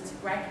 because it's a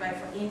great way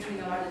for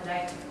entering a lot of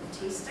data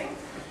for testing.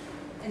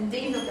 And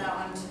then we'll go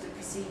on to the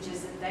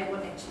procedures that they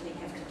will actually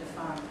have to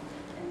define.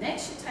 And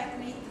that should take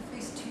me the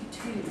first 2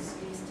 terms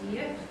next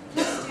year,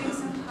 plus doing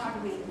some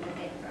hardware in the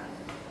background.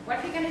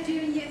 What we're going to do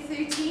in year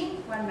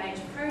 13, one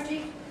major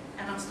project,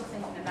 and I'm still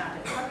thinking about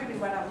it. Probably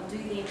what I will do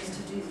then is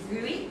to do the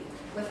GUI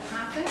with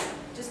Python.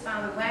 Just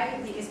by the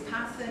way, there is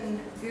Python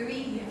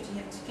GUI, you have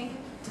to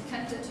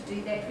Kinter to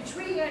do that, which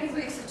really only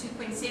works at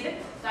 2.7,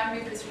 don't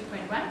move to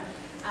 3.1.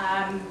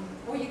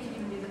 Or you can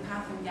even do the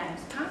Python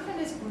games. Python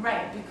is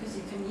great because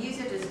you can use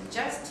it as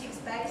just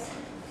text-based,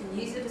 you can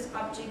use it as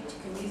object, you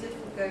can use it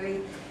for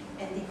GUI,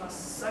 and there are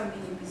so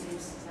many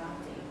resources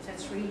out there. So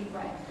it's really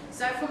great.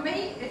 So for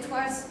me, it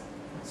was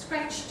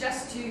Scratch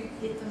just to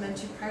get them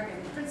into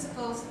programming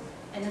principles,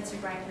 and it's a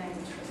great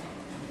language for them.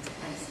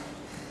 Thanks.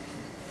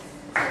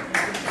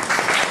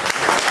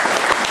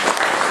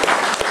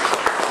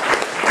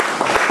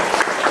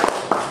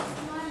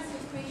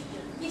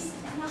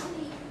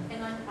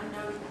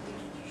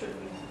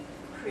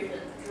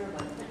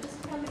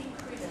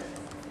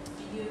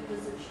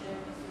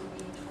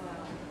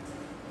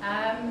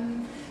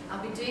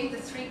 I'll be doing the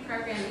 3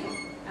 programming,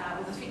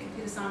 or the 3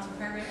 computer science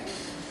programming,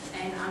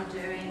 and I'm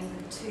doing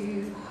the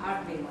 2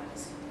 hardware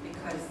ones,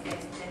 because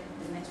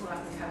that's all I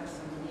can cover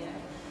from here.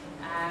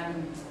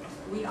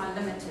 We are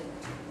limited.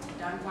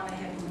 Don't want to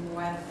have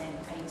more than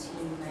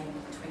 18, maybe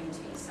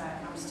 20, so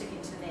I'm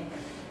sticking to that.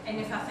 And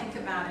if I think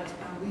about it,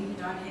 I really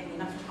don't have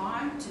enough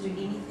time to do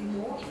anything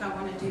more if I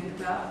want to do it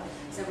well.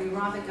 So we're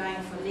rather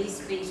going for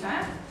less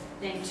better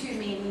than too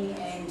many,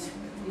 and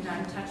you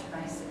don't touch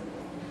base at all.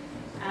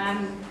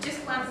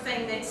 Just one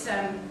thing that's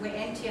where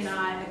Auntie and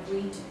I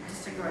agreed to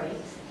disagree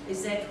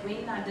is that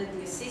when I did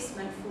the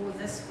assessment for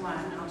this one,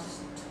 I'll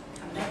just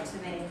come back to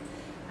that.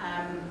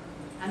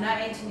 I know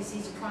Anthony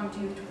says you can't do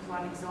it with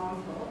one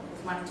example,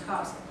 with one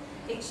task.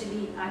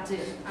 Actually, I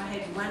did. I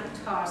had one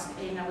task,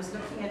 and I was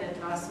looking at it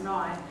last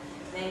night,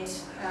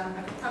 that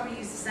I could probably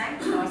use the same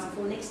task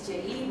for next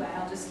year anyway.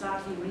 I'll just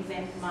slightly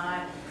revamp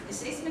my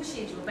assessment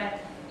schedule. But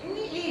in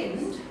the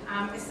end,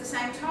 it's the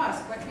same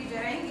task. What we're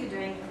doing, you're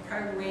doing a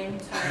program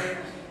to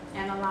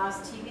analyse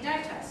TV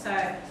data. So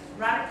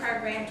write a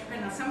program to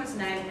print out someone's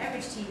name,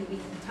 average TV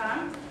weekly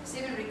time,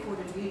 7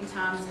 recorded viewing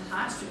times,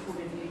 highest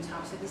recorded viewing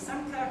time. So there's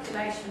some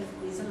calculation,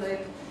 there's a loop,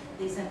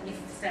 there's an if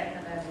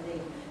statement over there.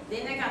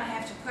 Then they're going to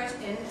have to put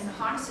in and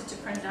harness it to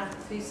print out the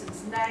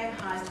person's name,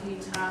 highest viewing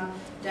time,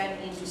 data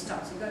entry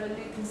stops. So you've got a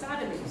loop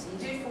inside a loop. So you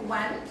do it for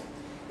one,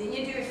 then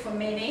you do it for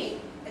many,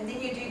 and then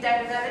you do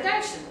data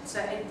validation. So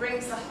it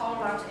brings the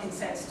whole lot in.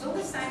 So it's still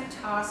the same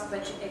task,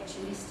 but you're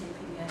actually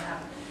stepping it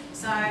up.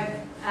 So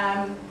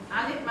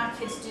I let my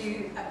kids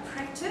do a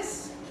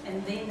practice,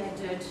 and then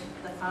they did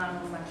the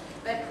final one.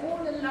 But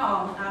all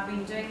along, I've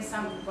been doing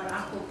some what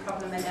I call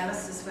problem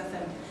analysis with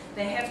them.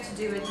 They have to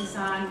do a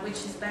design, which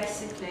is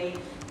basically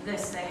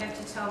this. They have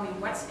to tell me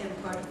what's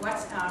input,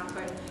 what's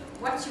output,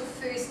 what's your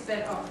first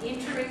bit of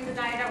entering the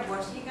data,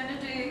 what are you going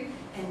to do,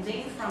 and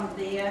then from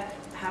there,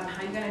 how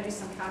you're going to do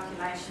some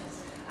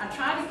calculations. I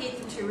try to get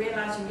them to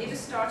realise you never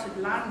start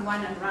at line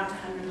 1 and write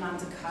 100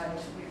 lines of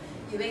code.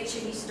 You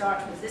actually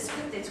start with this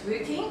bit that's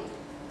working,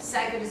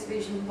 save it as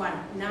version 1.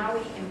 Now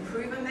we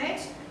improve on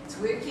that, it's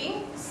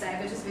working,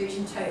 save it as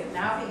version 2.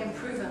 Now we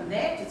improve on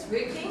that, it's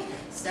working,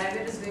 save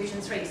it as version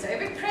 3. So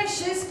if it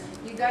crashes,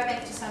 you go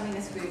back to something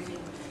that's working.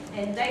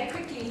 And they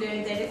quickly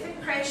learn that if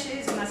it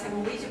crashes, and I say,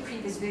 well, where's your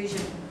previous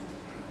version?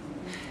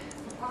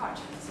 For God.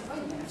 I said, well,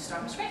 you're going to have to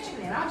start from scratch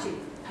again, aren't you,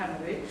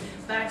 Pamaru?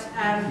 But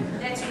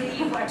that's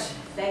really what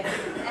they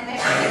did. And they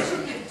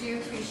actually do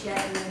appreciate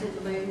and they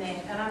did learn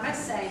that. And I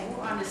must say, in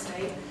all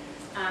honesty,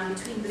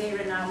 between Blair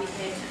and I, we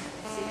had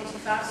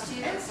 75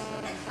 students.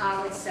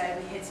 I would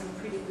say we had some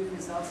pretty good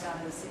results out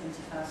of the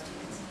 75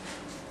 students.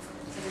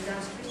 So we've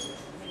done pretty good.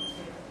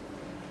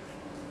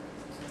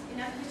 You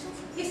know,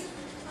 yes?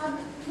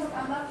 Look,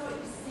 I love what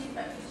you said,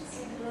 but you just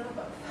said a little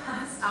bit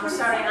fast. I'm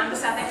sorry, I'm the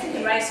South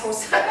African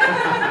racehorse.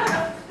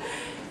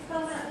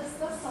 Well, is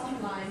this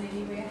online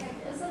anywhere?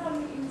 Is it on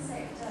the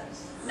insect?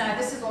 No,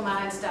 this is all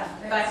my own stuff.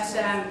 But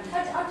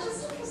I'm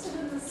just interested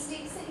in the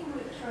steps that you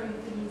worked through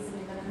for years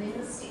 11 and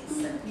then the steps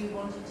that you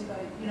wanted to go,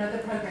 you know, the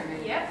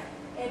programming. yeah,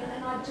 And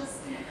I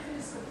just think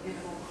who's got the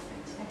more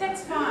contact.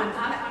 that's fine.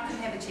 I can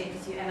have a chat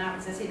with you, and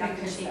as I said, I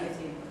can share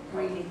with you.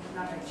 Really,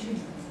 not a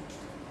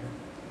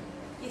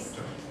Yes.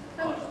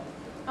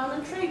 I'm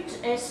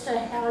intrigued as to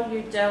how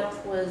you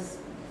dealt with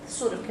the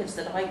sort of kids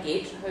that I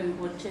get who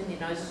would turn their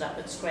noses up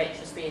at Scratch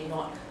as being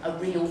not a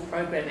real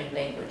programming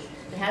language.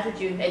 And how did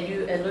you, and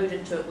you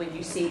alluded to it when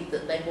you said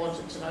that they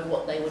wanted to know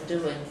what they were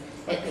doing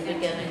at the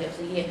beginning of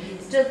the year.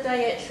 Did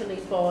they actually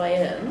buy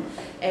in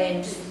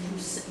and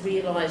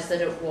realise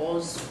that it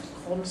was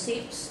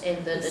concepts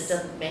and that it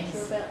didn't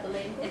matter about the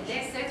language?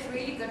 That's a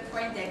really good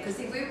point there, because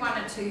there were one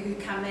or two who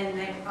come in and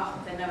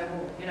they know it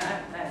all, you know,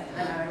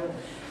 they know it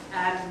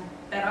all.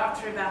 But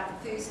after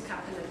about the first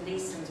couple of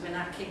lessons, when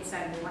I kept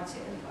saying, well, what's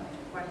your input,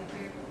 what are your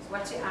variables,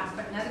 what's your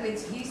output? In other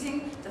words,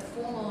 using the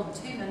formal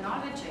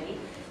terminology,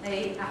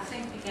 they, I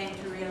think, began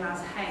to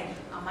realise, hey,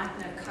 I might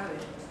know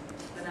code,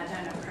 but I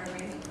don't know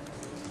programming.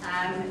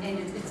 And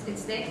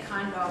it's that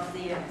kind of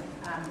the,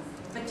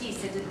 but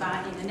yes, they did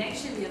buy in. And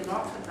actually a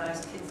lot of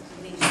those kids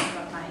eventually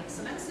got my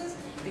excellences,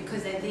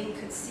 because they then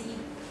could see,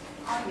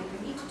 oh, yeah,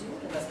 we need to do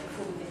all of this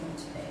before we get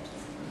into that.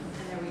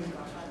 And they really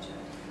got onto it.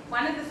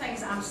 One of the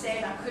things I'm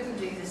sad I couldn't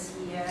do this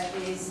year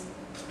is,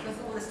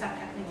 with all the stuff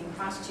happening in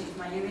Christchurch,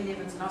 my year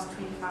 11's lost 25%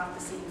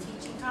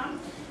 teaching time,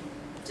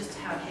 just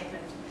how it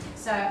happened.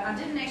 So I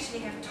didn't actually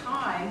have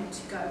time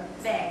to go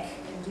back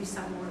and do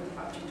some more of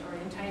the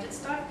object-orientated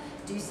stuff,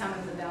 do some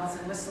of the bells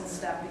and whistles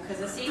stuff,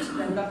 because I said to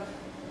them, look,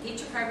 get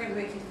your program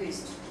working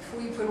first,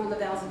 before you put all the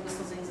bells and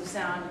whistles into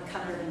sound and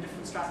colour and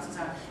different stripes and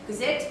so on, because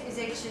that is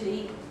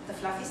actually the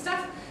fluffy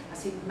stuff. I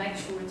said, make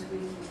sure it's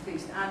working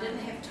first. I didn't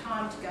have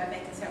time to go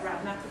back and say,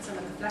 right, now put some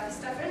of the fluffy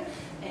stuff in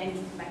and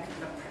make it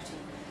look pretty.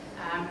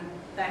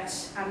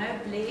 But I know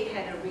Blair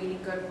had a really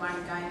good one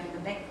going in the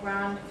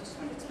background. If you just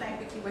want to explain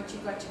quickly what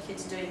you've got your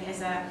kids doing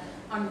as a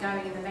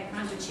ongoing in the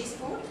background, your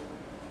chessboard.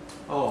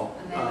 Oh,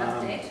 And they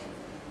love that.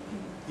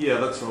 yeah,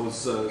 that's what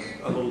was a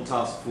little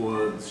task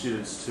for the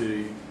students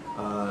to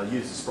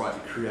use the sprite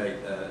to create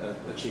a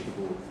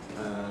checkerboard.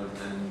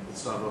 And it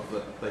started off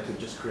that they could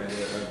just create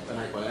an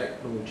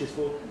 8x8 normal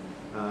chessboard.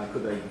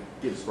 Could they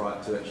give a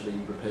sprite to actually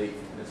repeat?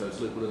 And so it's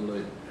loop within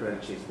loop, create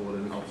a chessboard,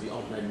 and obviously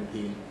alternating the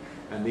pen,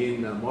 and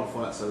then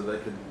modify it so that they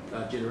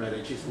could generate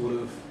a chessboard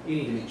of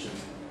any dimension.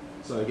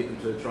 So get them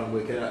to try and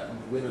work out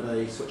when are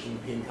they switching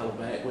the pen colour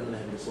back, when are they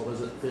having to swap,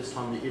 is it the first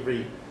time that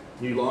every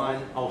new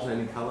line,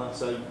 alternating colour,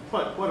 so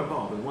quite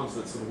involved. And once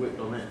that sort of worked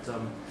on that,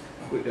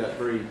 worked out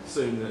very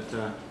soon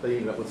that they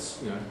ended up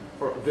with, you know,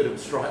 a vertical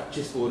stripe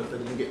chessboard if they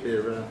didn't get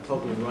their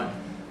toggling right.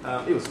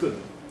 It was good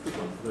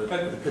one for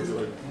the kids that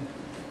were.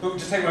 We'll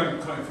just take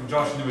one comment from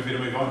Josh and then we better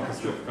move on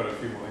because we've got a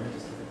few more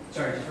languages.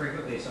 Sorry, just very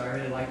quickly. So I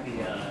really like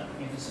the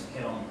emphasis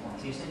of on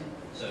testing.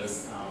 So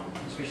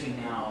especially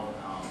now,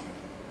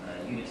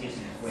 unit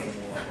testing is way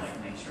more like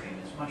mainstream.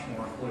 It's much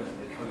more important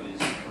that the code is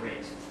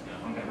correct. You know,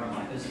 if I'm going to run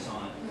my business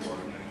on it, or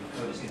you know, your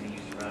code is going to be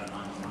used to route a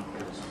 911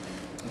 call or something.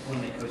 It's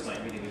important that code's like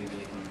really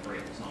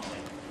correct. It's not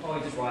like, oh,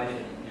 you just write it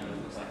and you know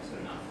it looks like it's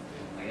good enough.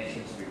 Like it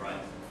actually has to be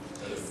right.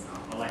 So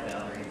I like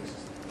that other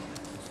emphasis.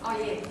 Oh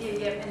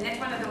yeah. And that's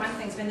one of the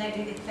things when they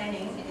do their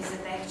planning is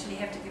that they actually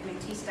have to give me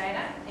test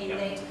data, and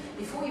that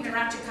before you even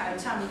write your code,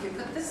 tell me if you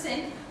put this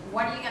in,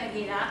 what are you going to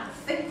get out?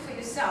 Think for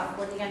yourself,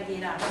 what are you going to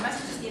get out? You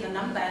must just get a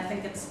number and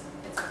think it's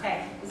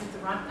okay. Is it the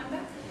right number?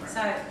 Right.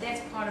 So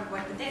that's part of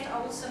what, but that I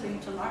also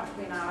learned a lot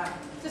when I,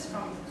 just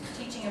from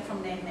teaching it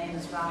from that man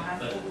as well. Yeah,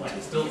 but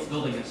like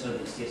building it so that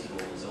it's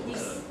testable is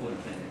always an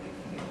important thing that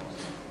can get lost.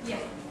 Yeah.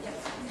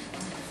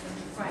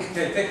 Right.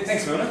 Okay,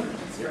 thanks, Mona.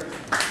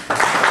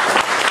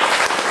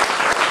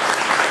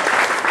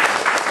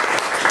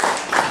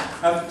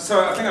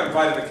 So I think I've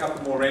invited a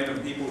couple more random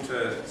people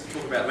to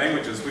talk about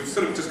languages. We've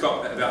sort of just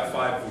got about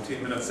 5 or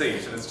 10 minutes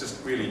each, and it's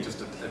just really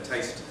just a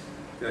taste,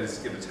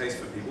 just get a taste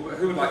for people.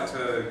 Who would like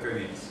to go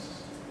next?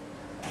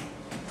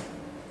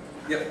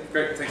 Yep,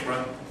 great, thanks,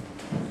 Brian.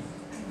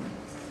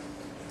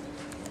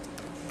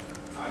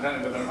 I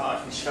don't know whether I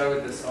can show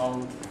this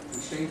on the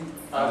machine.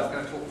 I was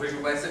going to talk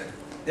Visual Basic.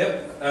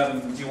 Yep,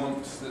 do you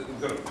want,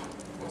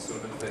 what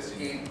sort of interface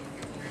do you need?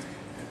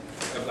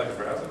 Like a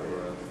browser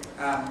or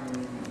a...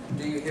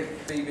 do you have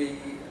VB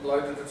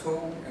loaded at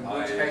all? In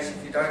which case,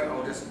 if you don't,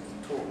 I'll just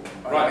talk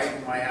by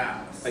waving my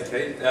arms.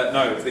 Okay,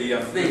 no,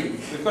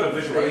 we've got a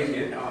visual aid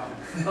here.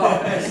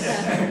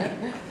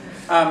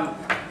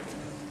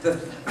 the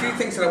few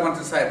things that I wanted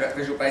to say about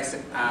Visual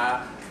Basic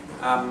are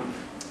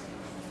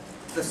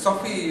the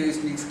software you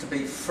use needs to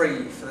be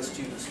free for the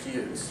students to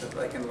use so that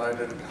they can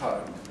load it at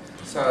home.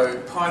 So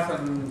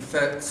Python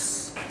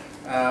fits,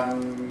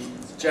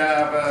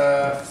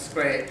 Java,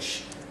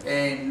 Scratch,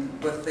 and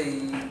with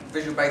the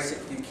Visual Basic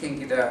you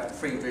can get a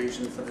free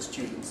version for the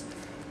students.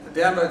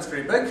 The download's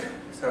very big,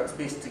 so it's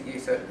best to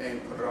get it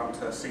and put it onto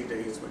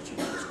CDs which you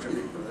can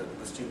distribute for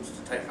the students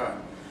to take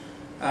home.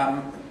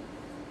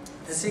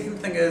 The second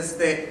thing is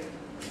that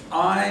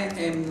I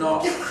am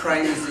not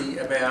crazy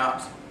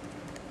about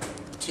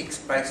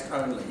text-based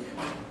only,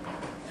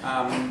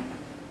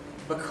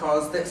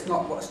 because that's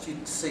not what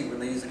students see when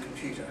they use a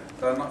computer.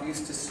 They're not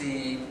used to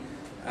seeing,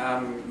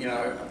 you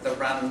know, the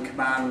run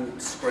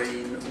command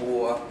screen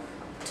or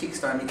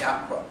text-only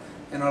output.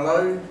 And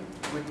although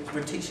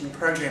we're teaching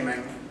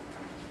programming,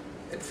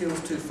 it feels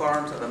too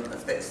foreign to them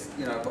if that's,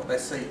 you know, what they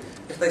see.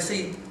 If they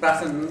see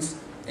buttons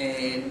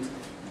and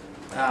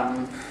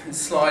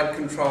slide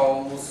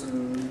controls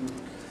and,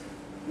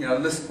 you know,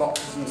 list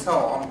boxes and so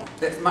on,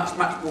 that's much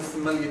more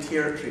familiar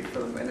territory for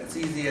them, and it's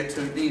easier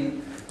to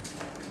then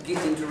get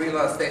them to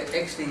realise that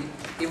actually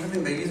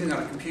everything they're using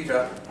on a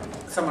computer,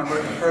 someone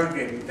wrote a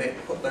program that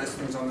put those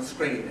things on the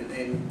screen,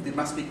 and there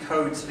must be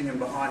code sitting in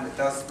behind that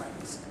does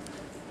things.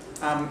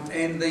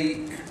 And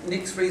the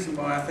next reason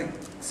why I think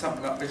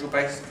something like Visual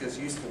Basic is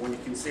useful, and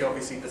you can see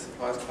obviously this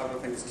applies to other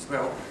things as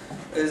well,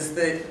 is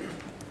that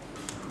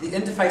the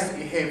interface that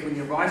you have when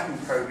you're writing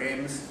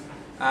programs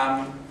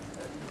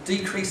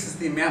decreases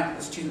the amount that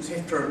the students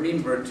have to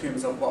remember in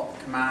terms of what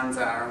commands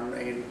are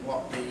and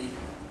what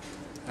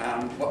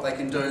they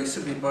can do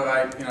simply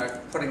by, you know,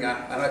 putting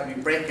an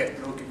opening bracket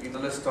that will give you the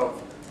list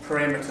of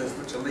parameters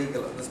which are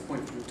legal at this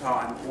point in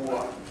time,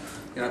 or,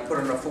 you know, put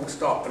in a full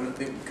stop and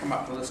then come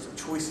up with a list of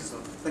choices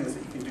of things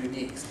that you can do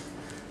next.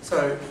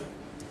 So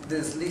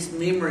there's less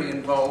memory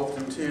involved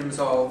in terms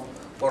of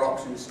what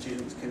options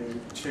students can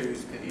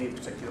choose at any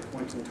particular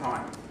point in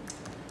time.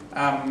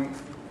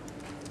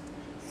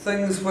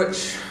 Things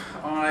which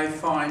I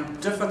find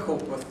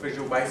difficult with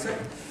Visual Basic,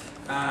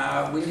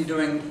 when you're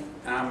doing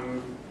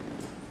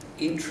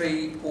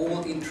entry,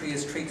 all entry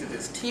is treated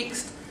as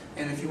text,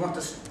 and if you want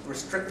to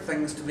restrict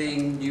things to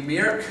being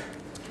numeric,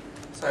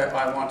 so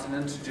I want an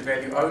integer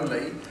value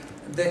only,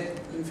 that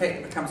in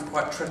fact becomes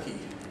quite tricky.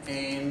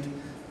 And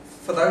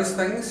for those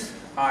things,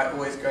 I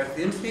always go to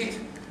the internet,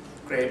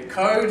 grab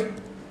code,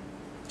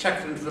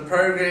 chuck it into the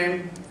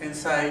program and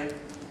say,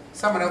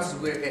 someone else has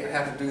worked out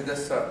how to do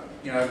this, so,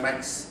 you know,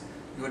 makes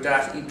your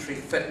data entry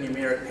fit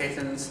numeric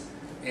patterns,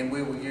 and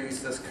we will use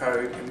this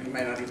code and we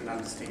may not even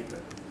understand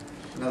it.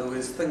 In other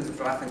words, things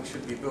that I think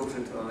should be built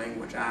into the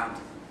language aren't,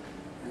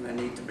 and they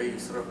need to be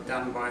sort of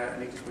done by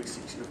an extra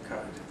section of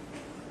code.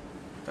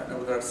 Don't know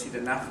whether I've said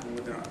enough and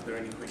whether or not there are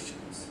any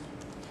questions.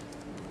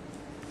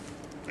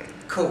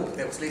 Cool,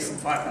 that was lesson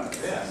 500.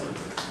 Yeah.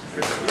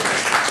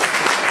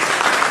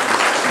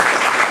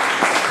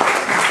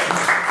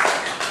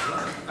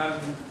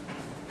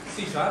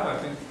 C#, I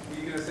think, were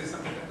you going to say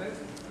something about that?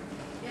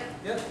 Yeah.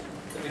 Yeah?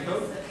 That'd be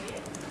cool.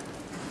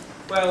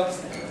 Well,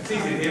 it's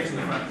easier here from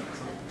the front.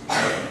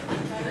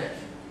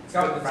 It's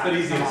a bit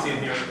easier to see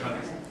it here at the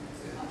front.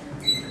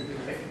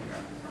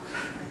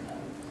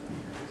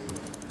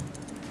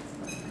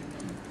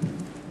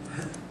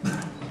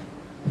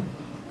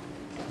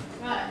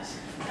 Right.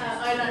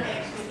 I don't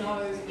actually know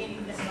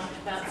anything much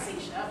about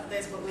C#.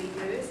 That's what we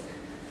use.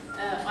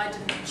 I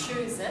didn't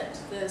choose it.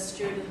 The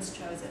students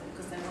chose it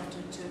because they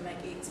wanted to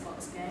make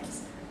Xbox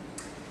games.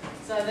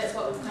 So that's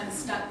what we've kind of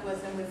stuck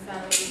with, and we've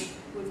found that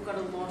we've got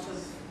a lot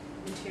of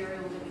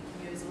material that we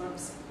can use, a lot of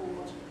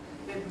support.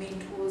 We have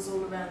mentors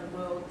all around the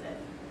world that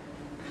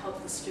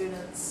help the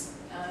students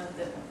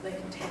that they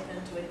can tap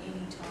into at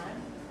any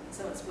time.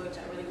 So it's worked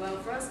out really well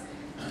for us.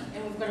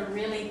 And we've got a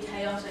really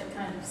chaotic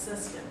kind of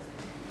system.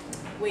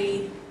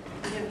 We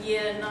have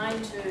year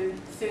 9 to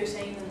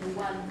 13 in the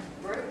one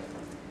group,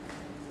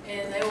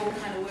 and they all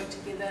kind of work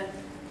together.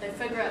 They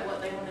figure out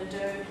what they want to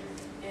do,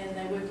 and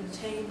they work in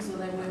teams or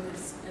they work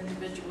as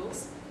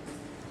individuals.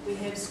 We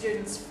have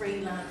students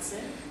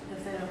freelancing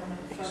if they don't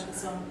want to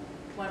focus on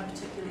one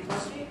particular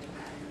project.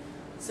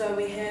 So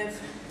we have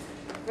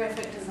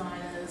graphic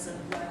designers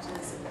and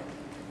writers and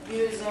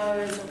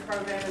users and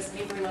programmers and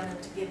everyone in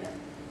together.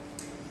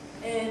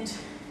 And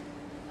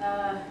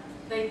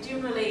they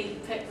generally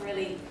pick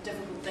really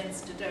difficult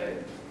things to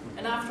do,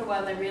 and after a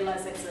while they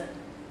realise that's a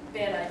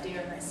bad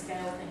idea and they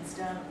scale things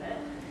down a bit,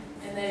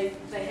 and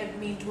they have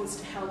mentors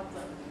to help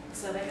them.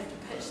 So they have to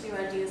pitch their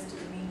ideas to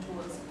the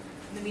mentors,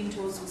 and the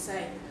mentors will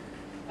say,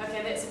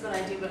 okay, that's a good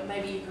idea, but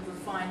maybe you could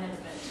refine it a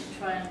bit and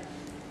try and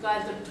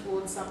guide them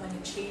towards something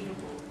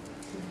achievable.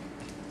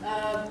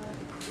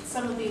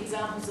 Some of the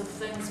examples of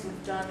things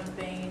we've done have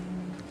been,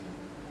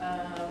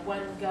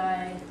 one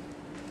guy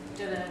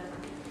did a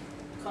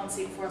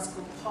concept for us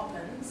called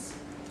pop-ins,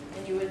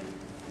 and you would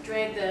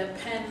drag the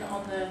pin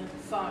on the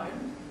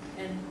phone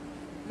and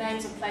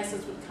names of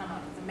places would come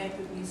up. The map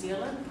of New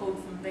Zealand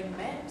pulled from Bing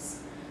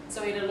Maps.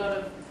 So we had a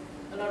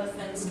lot of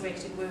things to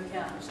actually work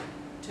out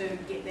to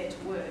get that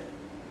to work.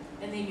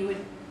 and then you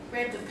would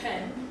grab the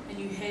pin and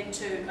you had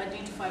to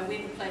identify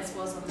where the place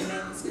was on the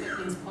map as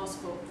quickly as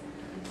possible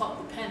and pop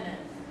the pin in,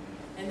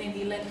 and then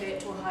you link that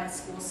to a high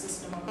score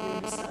system on the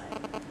website.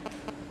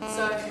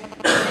 So you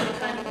can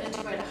kind of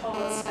integrate a whole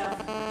lot of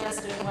stuff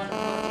just in one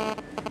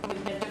project. We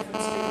can have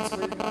different students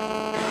working on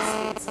different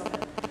aspects of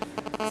it.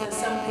 So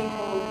some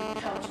people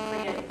helped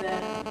create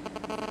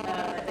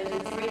they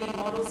did 3D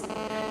models of the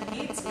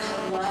pinheads with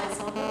little eyes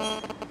on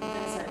them,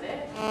 things like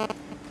that.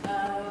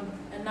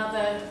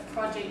 Another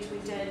project we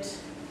did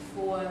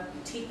for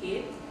Tech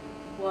Ed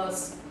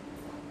was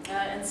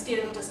instead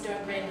of just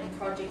doing random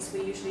projects,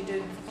 we usually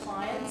do for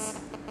clients.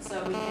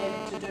 So we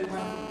had to do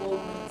one for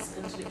Baldwin's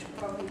intellectual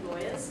property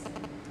lawyers,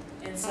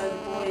 and so the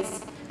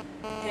boys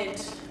had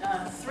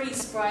 3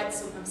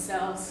 sprites of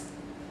themselves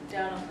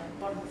down on the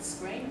bottom of the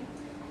screen,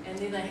 and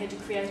then they had to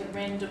create a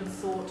random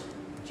thought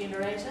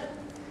generator,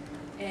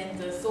 and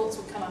the thoughts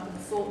would come up in the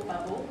thought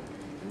bubble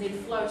and then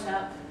float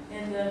up,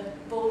 and the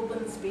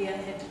Baldwin's bear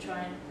had to try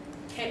and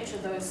capture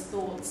those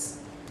thoughts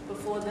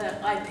before the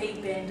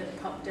IP bandit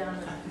popped down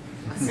and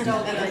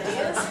stole the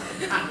ideas.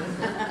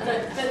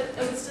 but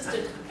it was just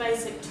a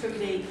basic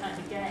 2D kind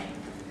of game.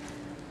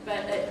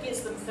 But it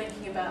gets them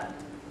thinking about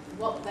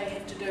what they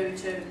have to do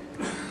to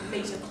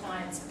meet a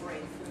client's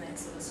brief and that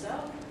sort of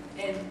stuff.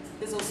 And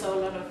there's also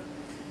a lot of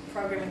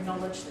programming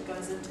knowledge that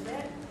goes into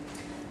that.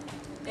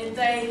 And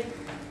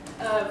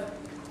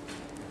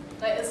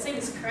it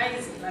seems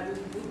crazy, like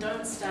we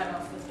don't start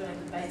off with doing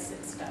the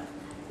basic stuff.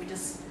 We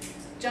just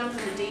jump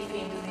in the deep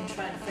end and then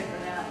try and figure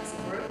it out as a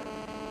group.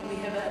 And we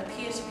have a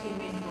peer-to-peer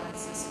mentoring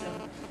system,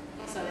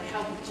 so they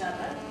help each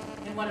other.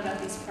 And one of our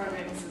best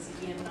programs is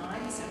Year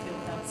 9, so he'll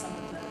help some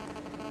of the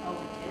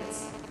older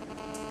kids.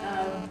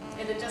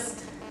 And it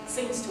just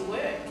seems to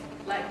work.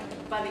 Like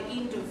by the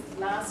end of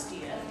last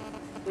year,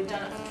 we'd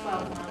done it for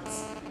 12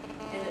 months.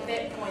 And at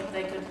that point,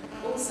 they could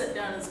all sit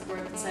down as a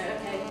group and say,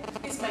 okay,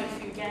 let's make a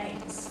few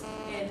games.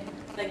 And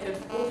they could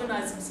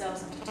organise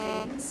themselves into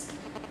teams.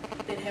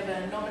 They'd have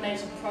a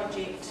nominated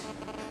project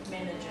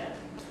manager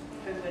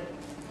who would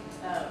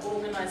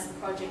organise the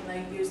project,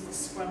 and they use the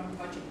Scrum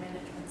project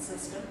management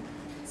system.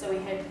 So we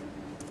had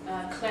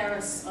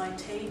Claris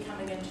IT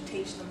coming in to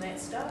teach them that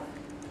stuff.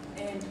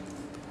 And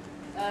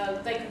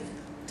they could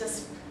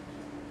just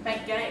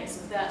make games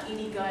without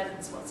any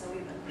guidance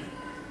whatsoever.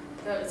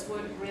 So it's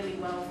worked really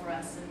well for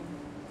us. And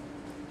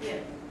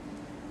yeah,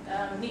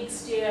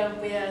 next year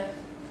we're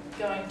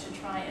going to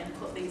try and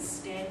put these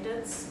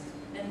standards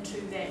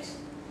into that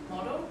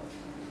model.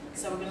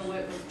 So we're going to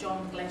work with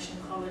John Glashan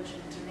College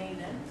in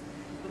Dunedin,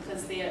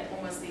 because they're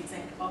almost the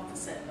exact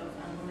opposite of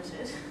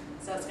Unlimited.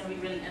 So it's going to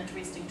be really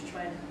interesting to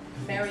try and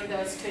marry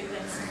those two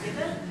things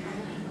together.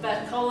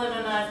 But Colin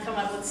and I have come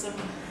up with some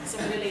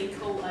really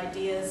cool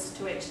ideas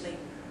to actually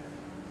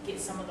get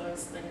some of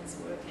those things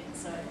working.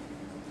 So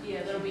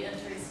yeah, that'll be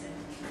interesting.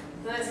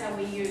 So that's how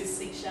we use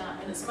C#,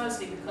 and it's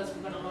mostly because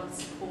we've got a lot of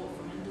support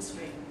from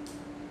industry.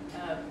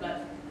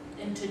 But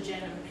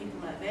Intergen and people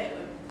like that,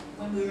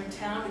 when we were in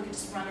town, we could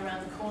just run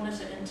around the corner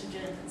to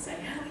Intergen and say,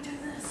 how do we do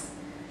this?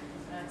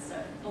 So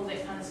all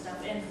that kind of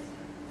stuff. And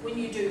when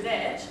you do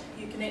that,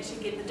 you can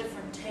actually get the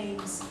different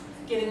teams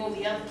getting all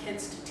the other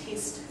kids to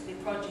test their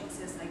projects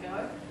as they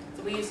go.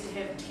 So we used to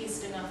have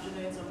testing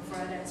afternoons on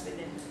Fridays where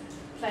they'd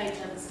play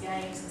each other's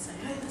games and say,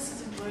 hey, this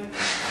isn't working.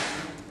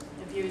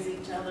 Abuse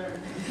each other.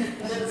 And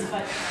that was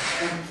quite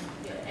fun.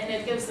 Yeah. And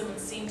it gives them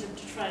incentive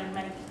to try and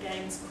make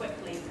games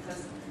quickly,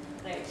 because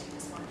they actually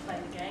just want to play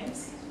the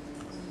games.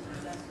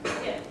 So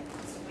yeah,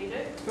 that's what we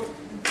do. Cool.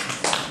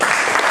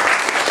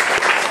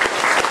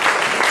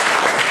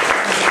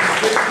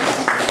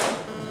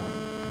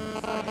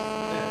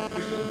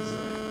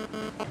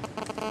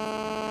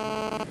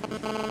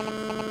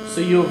 So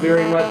you're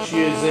very much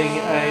using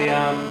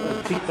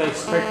a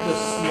tech-based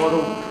practice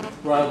model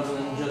rather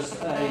than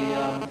just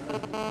a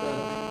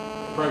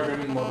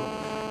programming model.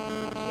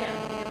 Yeah,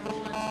 we have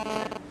all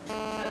together.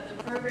 But the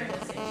program is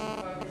actually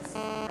focused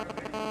on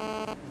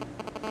programming.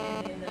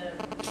 And then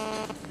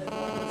the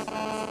model is focused on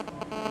model.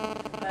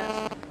 But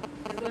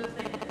the good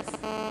thing is,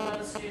 a lot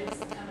of students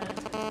that come in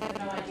have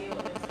no idea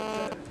what they're going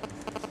to do.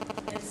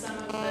 And some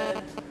of the,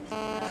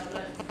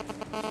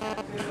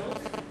 Google,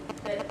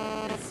 that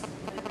is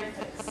the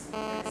graphics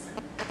person,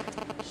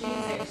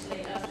 she's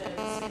actually, after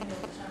spending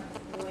all the time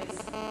with the boys,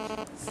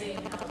 seeing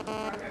how the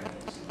programming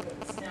actually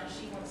works, now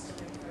she wants to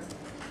learn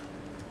programming.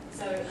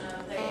 So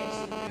they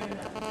actually learn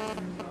about the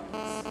different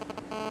problems.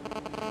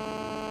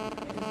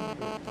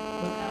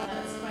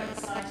 It's quite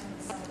exciting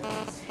for some of them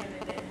to have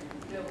that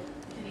real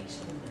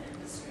connection with the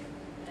industry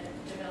and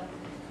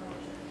developing the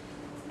culture.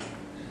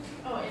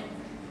 Oh, and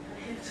I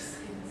have to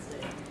say this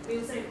too. We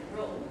also have a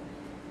rule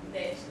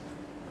that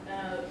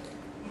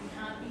you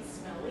can't be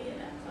smelly in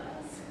our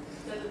class,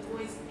 so the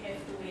boys have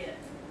to wear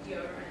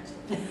deodorant.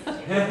 And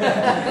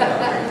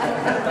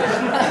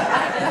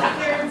the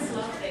parents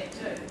love that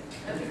too,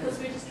 because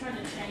we're just trying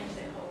to change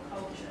that whole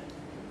culture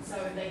so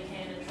they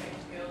can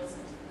attract girls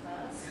into the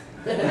class.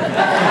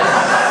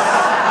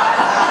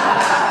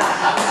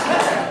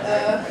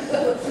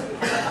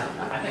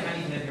 I think I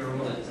need to have your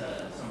rule that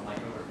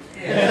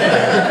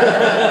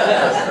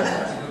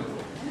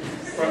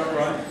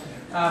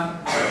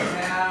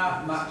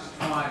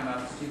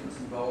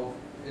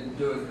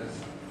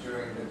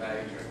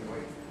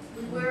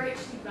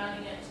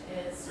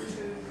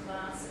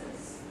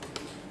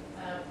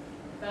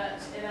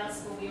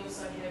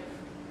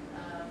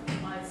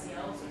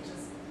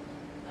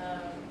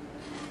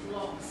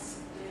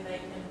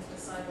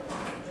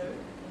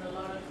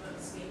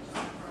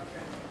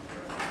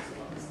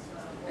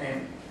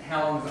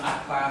how long is a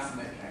class in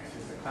that case?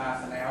 Is the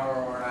class an hour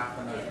or an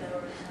afternoon? Yeah, they're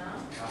already now.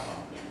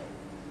 Oh. Yeah.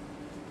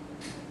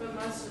 But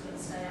most of them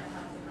stay up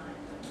half the night,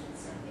 but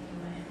it's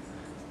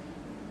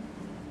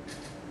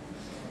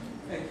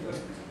anyway.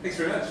 Thanks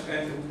very much.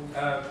 And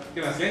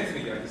give us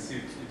Anthony, I guess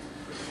you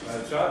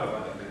Java, I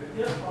don't know.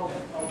 Yeah,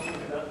 I'll talk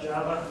about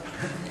Java.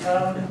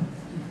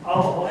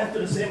 I'll have to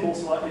dissemble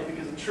slightly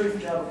because in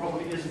truth Java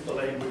probably isn't the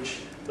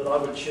language that I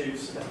would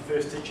choose as a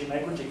first teaching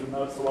language, even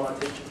though it's the one I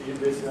teach at the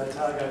University of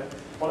Otago.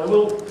 But I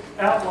will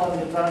outline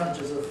the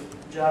advantages of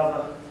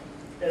Java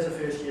as a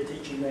first year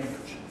teaching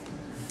language.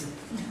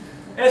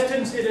 As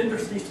Tim said,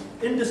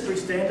 industry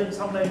standard,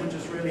 some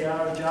languages really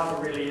are, and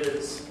Java really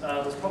is.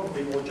 There's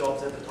probably more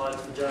jobs advertised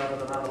for Java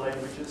than other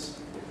languages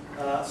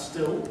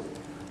still.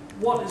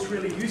 What is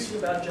really useful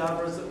about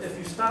Java is that if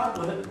you start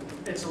with it,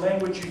 it's a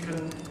language you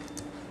can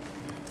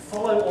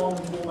follow on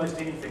to almost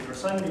anything. There are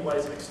so many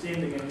ways of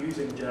extending and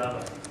using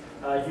Java.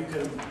 You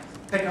can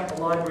pick up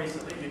the libraries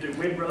that let you do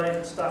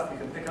web-related stuff. You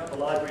can pick up the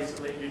libraries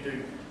that let you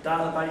do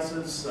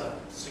databases,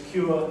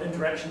 secure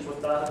interactions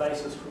with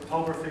databases,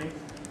 cryptography,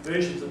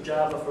 versions of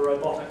Java for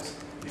robotics.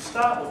 If you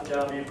start with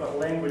Java, you've got a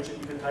language that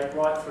you can take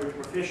right through to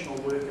professional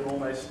work in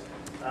almost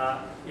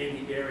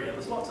any area.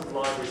 There's lots of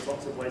libraries,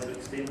 lots of ways of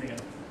extending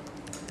it.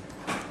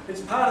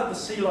 It's part of the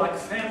C-like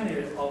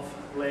family of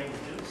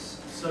languages.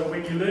 So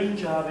when you learn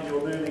Java,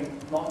 you're learning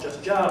not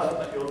just Java,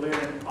 but you're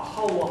learning a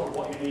whole lot of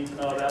what you need to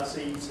know about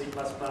C, C++,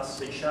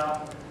 C#,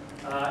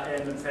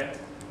 and in fact,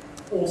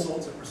 all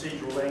sorts of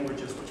procedural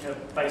languages which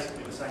have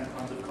basically the same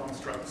kinds of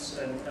constructs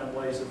and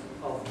ways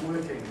of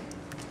working.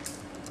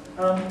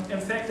 In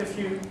fact, if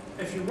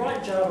you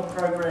write Java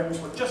programs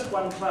with just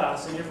one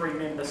class and every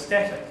member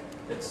static,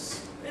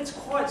 it's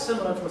quite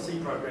similar to a C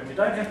program. You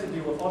don't have to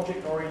deal with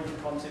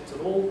object-oriented concepts at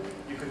all.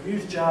 You could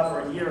use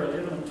Java in year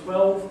 11 and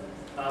 12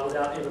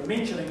 without ever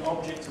mentioning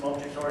objects and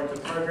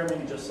object-oriented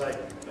programming. You just say,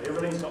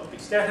 everything's got to be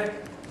static.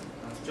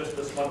 It's just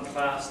this one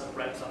class that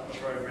wraps up the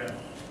program.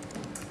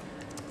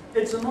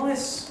 It's a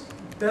nice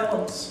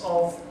balance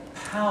of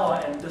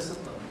power and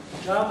discipline.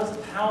 Java's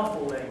a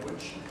powerful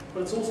language,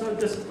 but it's also a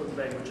disciplined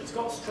language. It's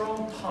got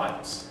strong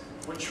types,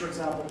 which, for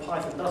example,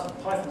 Python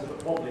doesn't. Python's a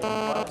bit wobbly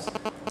on types,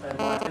 in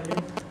my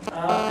opinion.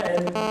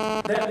 And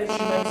that lets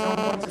you make some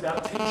points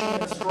about teaching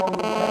in a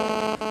stronger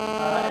way,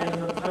 and it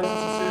imposes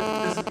a certain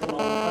discipline on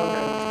the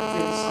program which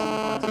prevents some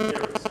kinds of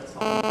errors. That's the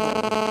whole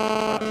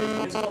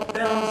point. It's got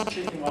balance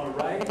checking on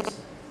arrays,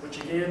 which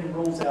again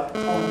rules out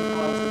common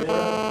kinds of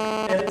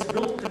error, and it's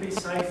built to be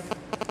safe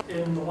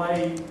in the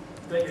way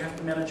that you have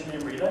to manage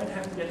memory. You don't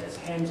have to get as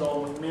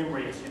hands-on with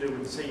memory as you do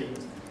in C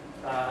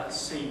and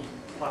C++,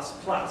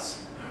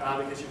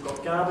 because you've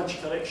got garbage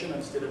collection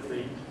instead of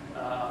the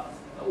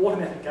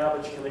automatic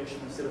garbage collection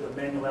instead of the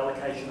manual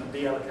allocation and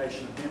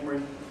deallocation of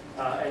memory,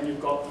 and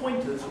you've got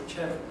pointers which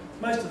have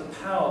most of the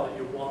power that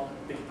you want,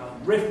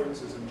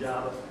 references in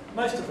Java,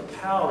 most of the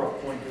power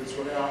of pointers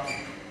without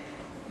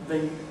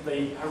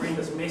the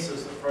horrendous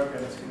messes that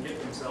programmers can get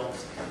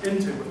themselves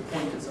into with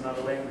pointers in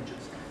other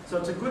languages. So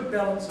it's a good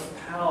balance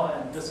of power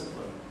and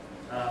discipline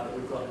that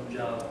we've got in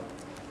Java.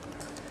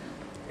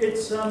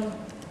 Its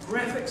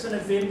graphics and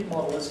event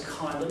model is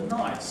kind of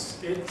nice.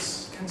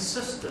 It's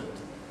consistent.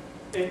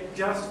 It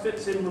just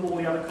fits in with all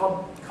the other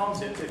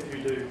concepts if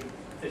you get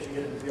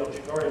into the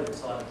object-oriented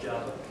side of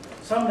Java.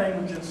 Some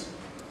languages,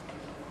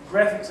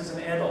 graphics is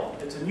an add-on.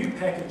 It's a new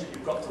package that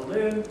you've got to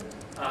learn.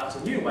 It's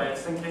a new way of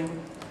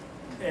thinking,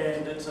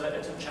 and it's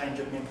a change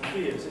of mental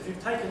gears. If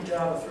you've taken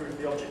Java through to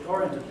the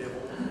object-oriented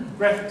level,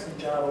 graphics in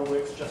Java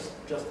works just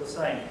the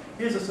same.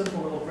 Here's a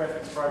simple little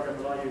graphics program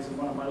that I use in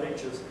one of my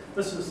lectures.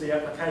 This is the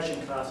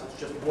application class. It's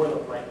just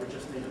boilerplate. We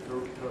just needed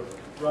to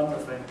run the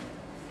thing.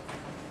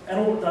 And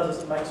all it does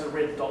is it makes a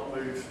red dot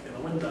move in the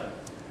window.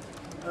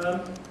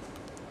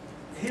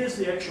 Here's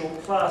the actual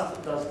class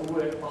that does the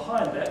work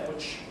behind that,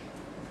 which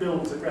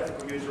builds a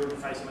graphical user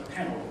interface in a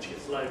panel, which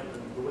gets loaded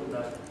into the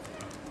window.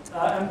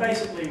 And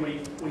basically,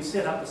 we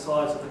set up the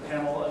size of the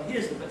panel, and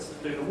here's the bits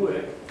that do the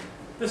work.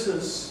 This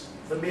is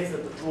the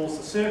method that draws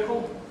the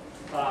circle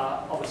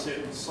of a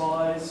certain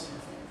size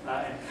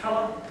and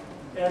colour,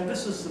 and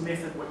this is the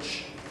method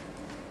which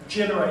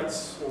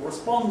generates or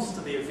responds to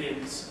the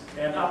events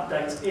and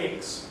updates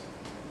X,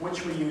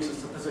 which we use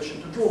as the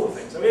position to draw the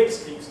thing. So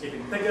X keeps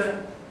getting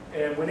bigger,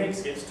 and when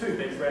X gets too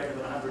big, greater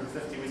than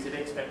 150, we set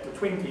X back to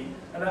 20,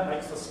 and that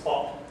makes the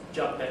spot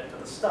jump back to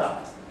the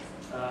start.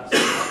 So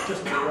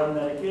just to run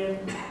that again.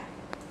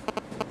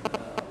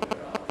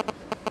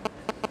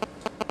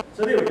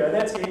 So there we go,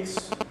 that's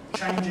X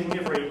changing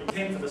every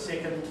 10th of a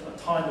second. A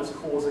time is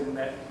causing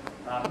that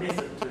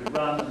method to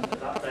run, and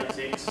it updates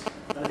X.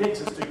 And if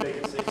X is too big,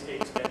 it sets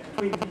X back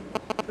to 20.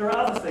 There are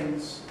other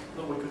things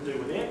that we could do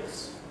with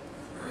X.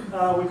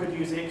 We could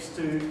use X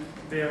to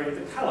vary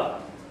the colour.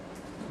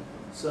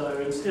 So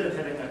instead of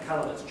having a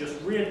colour that's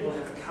just red, we'll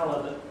have a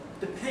colour that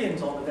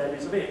depends on the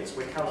values of X,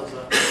 where colours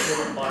are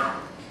given by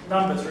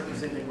numbers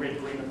representing red,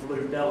 green and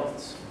blue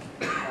balance.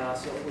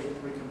 So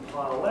if we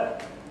compile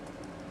that,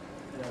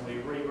 and we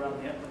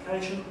rerun the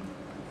application,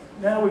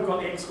 Now we've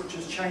got X, which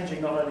is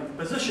changing not only the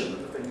position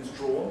that the thing is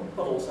drawn,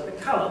 but also the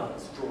colour that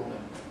it's drawn in.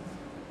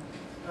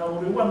 Now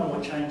we'll do one more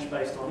change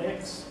based on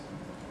X.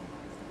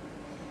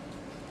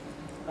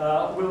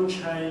 We'll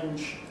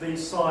change the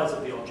size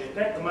of the object.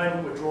 At the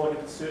moment we're drawing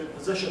at a certain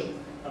position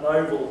an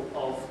oval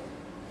of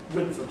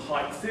width and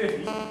height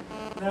 30.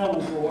 Now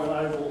we'll draw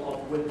an oval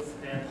of width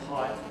and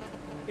height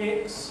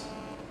X,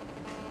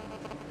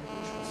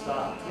 which will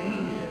start at 20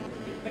 and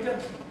get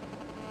bigger.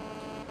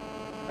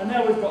 And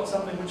now we've got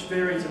something which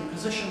varies in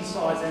position,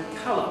 size and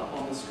colour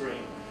on the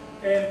screen.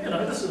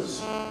 And this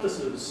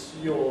is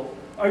your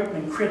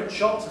opening credit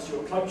shots, as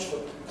your approach for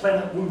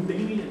Planet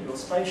Wombini and your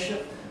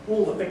spaceship.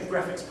 All the big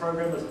graphics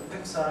programmers at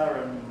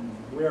Pixar and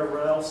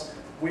wherever else,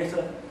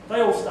 Weta,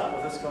 they all start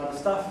with this kind of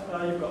stuff.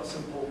 You've got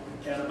simple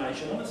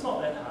animation, and it's not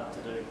that hard to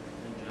do in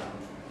Java.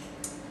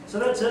 So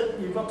that's it.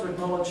 You've got to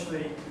acknowledge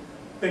the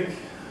big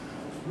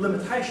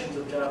limitations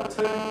of Java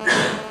 2.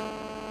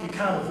 You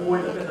can't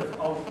avoid a bit of,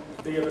 oh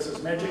dear, this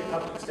is magic,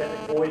 public static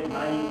void,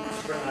 main,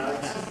 string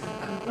args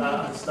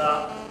at the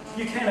start.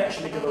 You can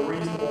actually give a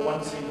reasonable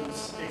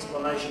one-sentence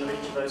explanation of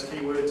each of those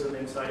keywords and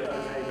then say,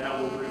 okay,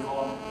 now we'll move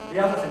on. The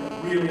other thing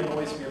that really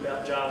annoys me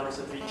about Java as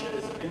a feature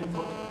is that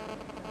input.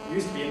 It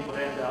used to be input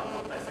and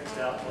output, they fixed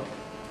output.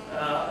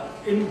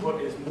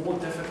 Input is more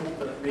difficult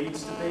than it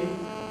needs to be,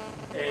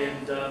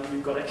 and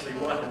you've got to actually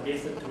write a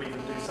method to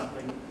even do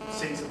something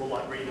sensible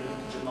like read an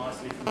integer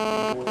nicely from the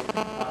keyboard.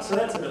 So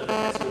that's a bit of a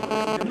hassle, but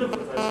if you can live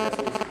with those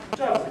hassles,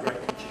 Java's a great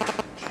feature.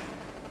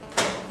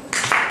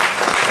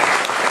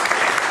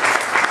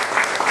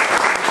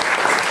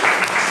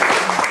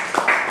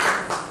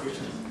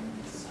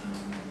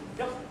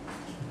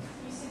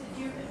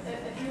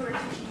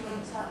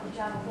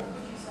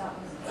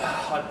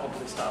 I'd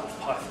probably start with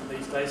Python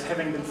these days.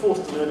 Having been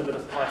forced to learn a bit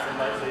of Python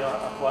lately,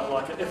 I quite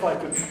like it. If I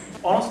could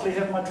honestly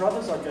have my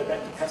druthers, I'd go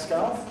back to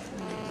Pascal,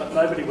 but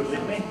nobody would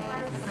let me.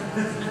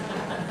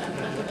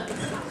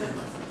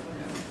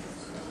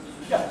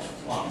 Yeah.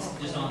 Well,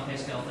 just on the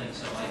Pascal thing,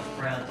 so I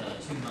proud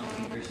 2-month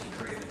university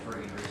career at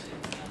Canterbury University,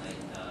 and they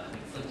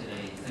inflicted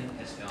a thin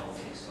Pascal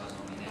exercise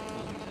on me that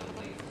caused me to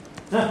leave.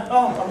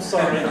 Oh, I'm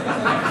sorry.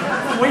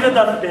 We'd have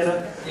done it better.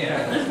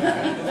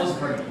 Yeah, it wasn't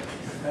pretty.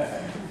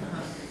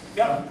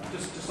 Yeah.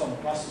 Just on the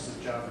pluses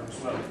of Java as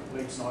well, it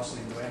leads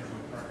nicely into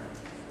Android programming.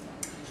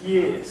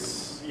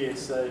 Yes,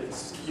 yes.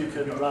 You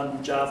can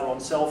run Java on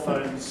cell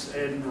phones,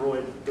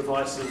 Android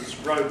devices,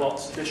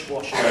 robots,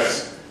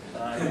 dishwashers,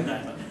 you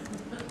name it.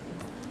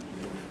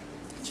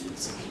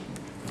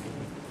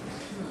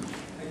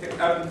 Okay, I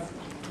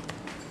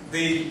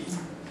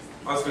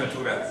was going to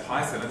talk about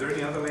Python. Are there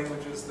any other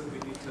languages that we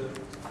need to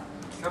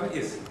cover?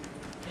 Yes.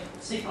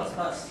 C++. C++.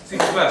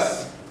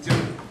 Yes.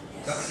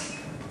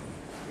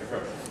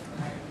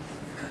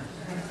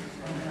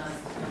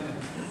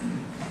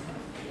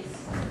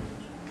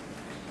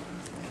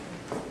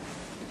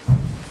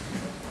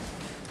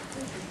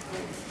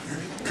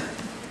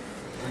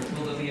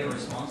 Will there be a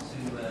response to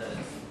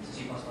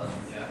C++ from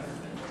Java?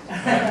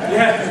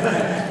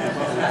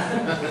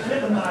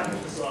 Let the market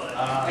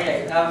decide. Okay,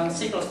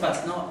 C++,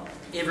 not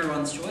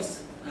everyone's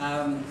choice,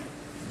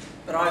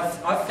 but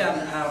I've found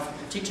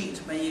teaching it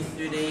to my year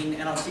 13,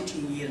 and I was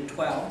teaching year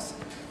 12s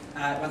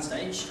at one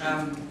stage.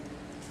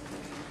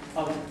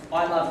 I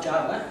love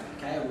Java,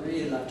 okay, I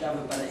really love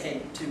Java, but it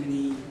had too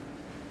many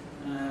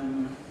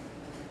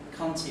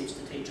concepts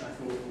to teach. I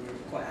thought were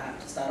quite hard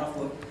to start off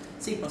with.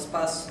 C++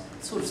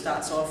 sort of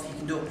starts off, you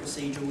can do it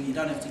procedural, you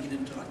don't have to get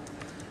into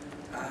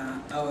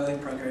OO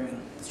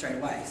programming straight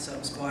away, so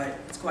it's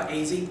quite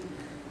easy.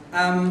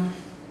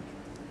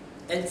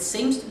 It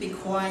seems to be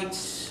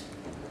quite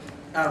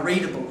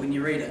readable when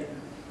you read it.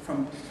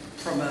 From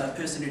a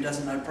person who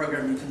doesn't know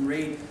programming, you can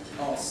read,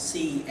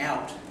 C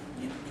out.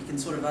 You can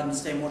sort of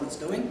understand what it's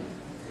doing.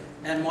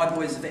 And my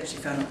boys have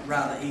actually found it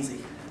rather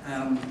easy.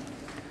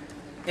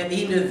 At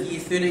the end of year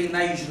 13,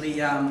 they're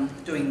usually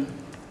doing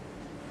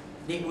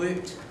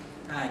networked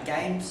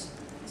games,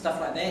 stuff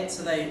like that.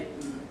 So they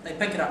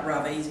pick it up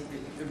rather easy,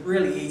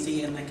 really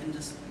easy, and they can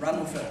just run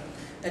with it.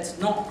 It's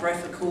not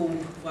graphical,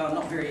 well,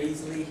 not very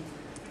easily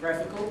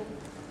graphical.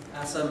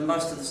 So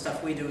most of the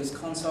stuff we do is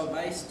console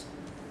based.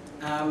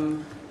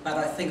 But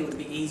I think it would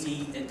be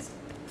easy,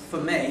 for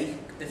me,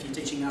 if you're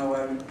teaching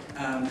OO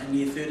in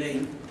year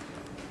 13,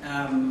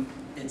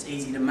 it's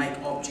easy to make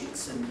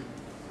objects and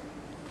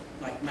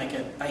like make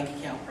a bank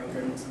account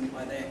program or something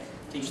like that.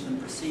 Teach them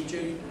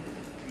procedure,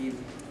 you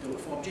do it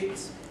for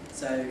objects.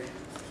 So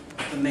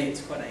for me,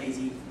 it's quite an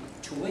easy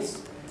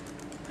choice.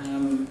 I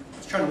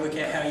was trying to work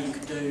out how you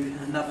could do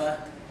another,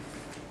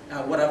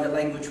 what other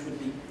language would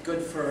be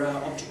good for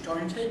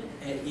object-oriented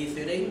at year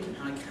 13.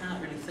 I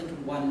can't really think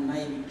of one.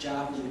 Maybe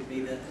Java would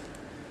be the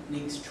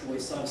next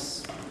choice.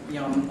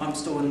 I'm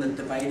still in the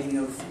debating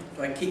of,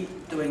 do I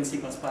keep doing C++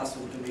 or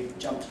do we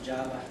jump to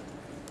Java?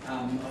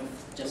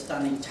 I've just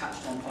only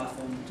touched on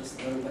Python just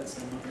a little bit,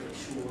 so I'm not really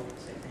sure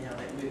exactly how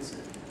that works.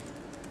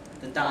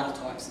 The data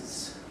types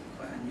is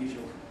quite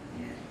unusual.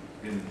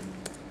 Yeah.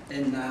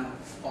 In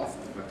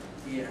Python.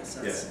 Yeah,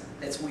 so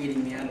that's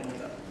weirding me out a little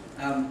bit.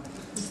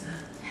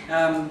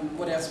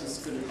 What else was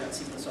good about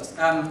C++?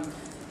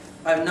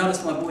 I've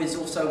noticed my boys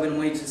also, when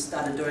we just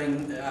started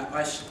doing,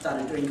 I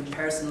started doing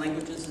comparison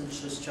languages and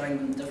just showing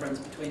them the difference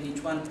between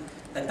each one.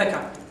 They pick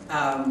up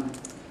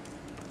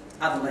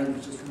other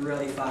languages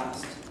really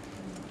fast.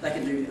 They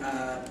can do,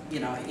 you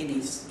know,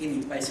 any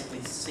basically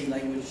C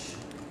language.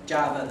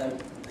 Java, they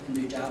can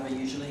do Java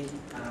usually.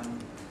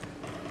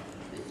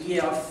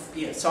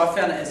 So I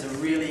found it as a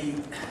really,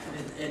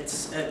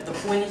 the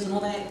pointers and all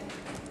that,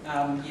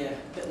 a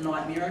bit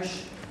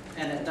nightmarish,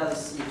 and it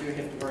does, you do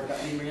have to worry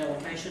about memory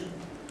allocation.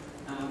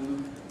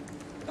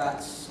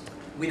 But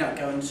we don't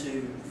go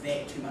into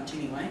that too much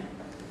anyway.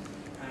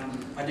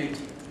 I do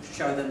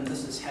show them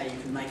this is how you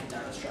can make a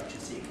data structure,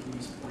 so you can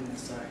use pointers.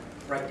 So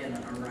break down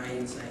an array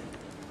and say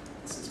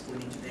this is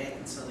pointing to that,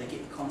 and so they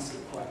get the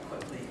concept quite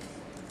quickly.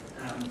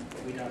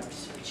 But you don't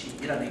actually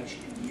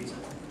use it.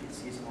 You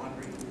just use a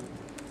library.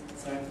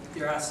 So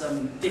there are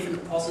some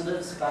definite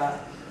positives,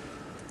 but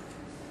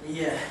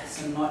yeah,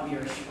 some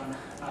nightmarish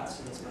parts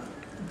to this one.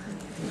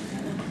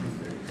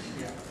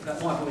 Yeah,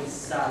 but my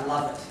boys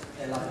love it.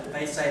 They love it.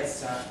 They say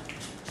it's.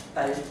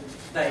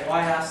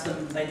 I asked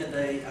them. They did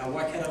the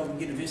Waikato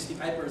University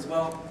paper as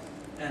well,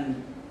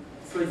 and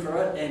flew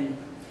through it. And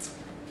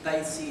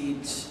they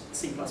said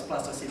C++. I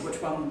said, which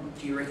one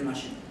do you reckon I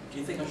should? Do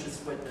you think I should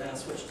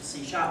switch to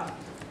C#?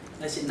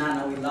 They said,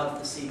 no, we love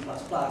the C++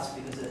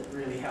 because it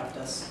really helped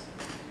us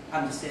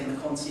understand the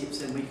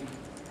concepts, and we could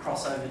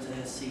cross over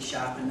to C#,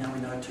 and now we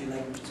know two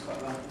languages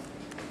quite well.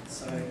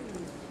 So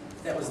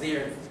that was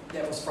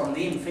from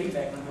them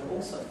feedback, and I thought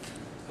also,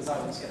 because I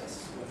was going to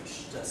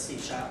switch to C#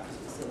 because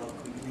it's still a lot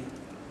unique.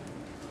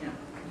 Yeah.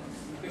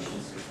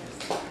 Questions?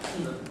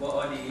 What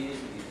IDE is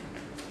it?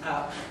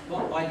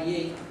 What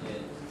IDE?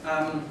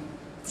 Yeah.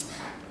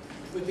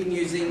 We've been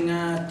using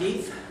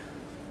Dev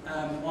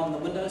on the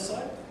Windows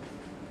side,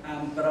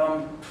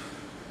 but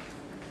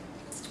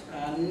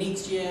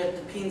next year,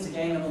 it depends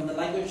again on the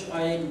language.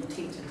 I am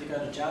tempted to go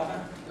to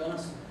Java, to be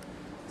honest.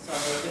 So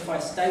if I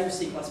stay with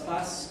C++,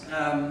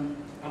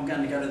 I'm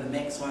going to go to the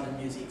Mac side and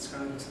use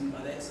Xcode or something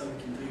like that, so we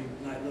can do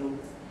like little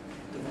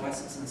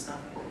devices and stuff.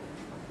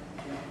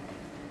 Yeah.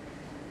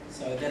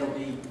 So that'll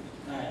be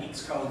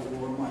Xcode,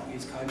 or I might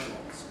use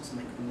CodeBlocks or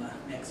something from the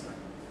Mac side.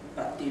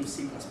 But Dev,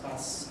 C++,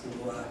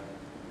 or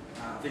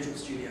Visual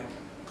Studio,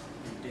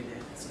 we do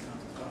that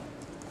sometimes as well.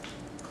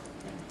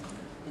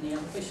 Yeah. Any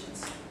other questions?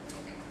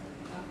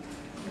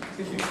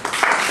 Thank you.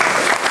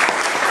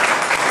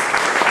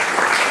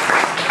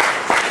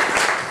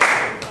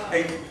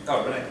 Hey,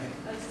 oh, Renee. I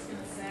was just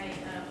going to say,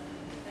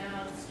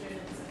 our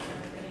students have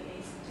found it really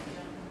easy to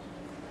jump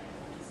into the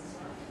languages as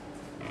well.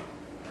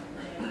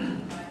 I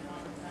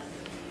find that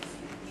really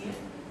easy here,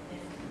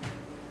 and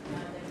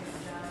they've got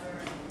Java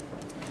and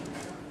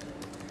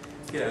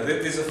Yeah,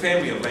 there's a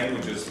family of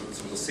languages,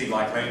 sort of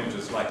C-like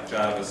languages like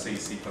Java, C,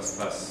 C++, and C#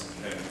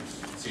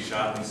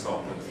 and so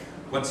on. But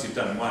once you've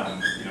done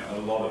one, you know,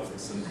 a lot of the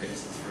syntax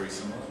is very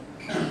similar.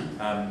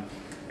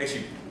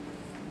 Actually,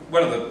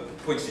 one of the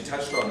points you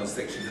touched on is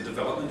actually the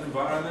development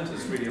environment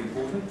is really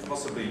important,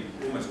 possibly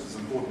almost as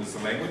important as the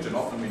language. And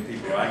often when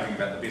people are arguing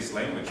about the best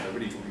language, they're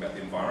really talking about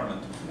the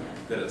environment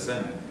that it's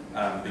in.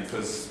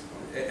 Because,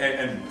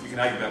 and you can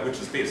argue about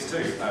which is best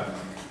too.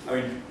 I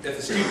mean, if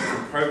a student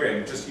can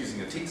program just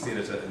using a text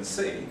editor in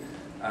C,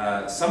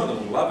 some of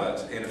them will love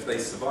it, and if they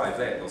survive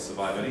that, they'll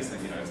survive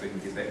anything, you know, if they can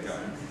get that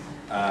going.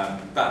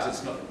 But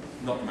it's not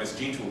the most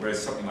gentle,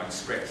 whereas something like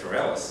Scratch or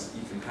Alice,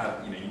 you can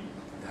have, you know,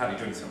 hardly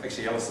doing something.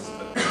 Actually, Alice is a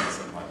bit better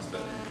sometimes,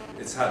 but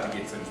it's hard to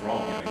get things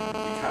wrong. You know,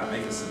 you can't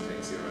make a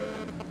syntax error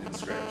in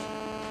Scratch,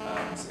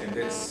 and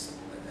that's,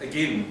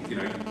 again, you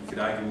know, you could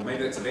argue, well,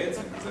 maybe that's a bad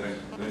thing because they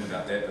don't learn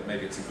about that, but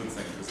maybe it's a good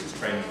thing because it's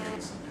training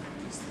things and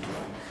these things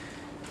wrong.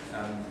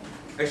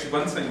 Actually,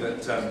 one thing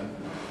that I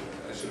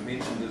should have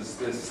mentioned is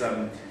there's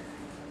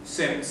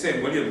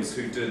Sam Williams,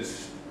 who did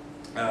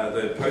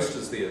the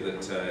posters there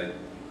that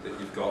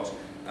you've got,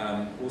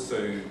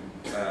 also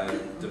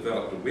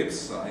developed a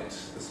website,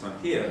 this one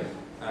here,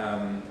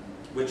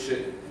 which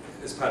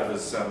as part of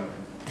his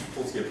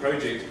fourth year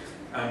project,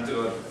 did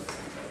a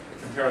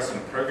comparison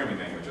of programming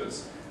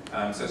languages.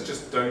 So it's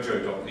just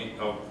dojo.net,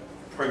 or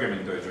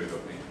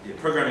programming.dojo.net, yeah,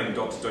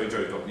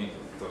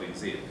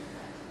 programming.dojo.net.nz.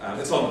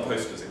 It's on the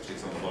posters actually,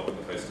 it's on the blog of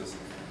the posters.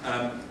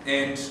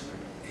 And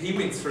he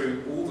went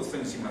through all the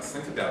things you must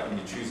think about when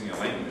you're choosing a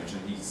language,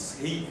 and he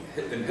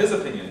in his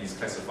opinion, he's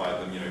classified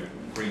them, you know,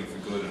 green for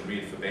good and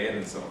red for bad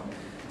and so on.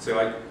 So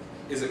like,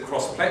 is it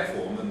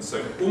cross-platform? And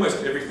so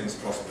almost everything's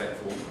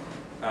cross-platform.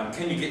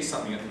 Can you get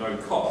something at no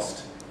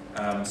cost?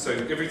 So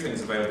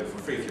everything's available for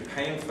free. If you're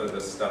paying for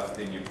this stuff,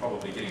 then you're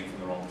probably getting it from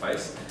the wrong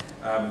place.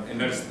 And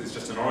notice there's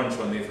just an orange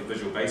one there for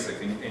Visual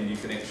Basic, and you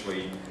can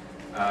actually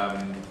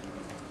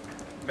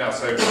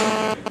mouse over it. You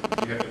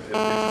have to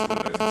purchase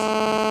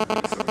Windows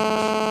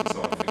and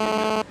so on for getting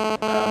it.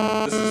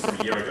 This is from a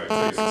year ago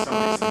too, so some of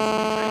these things will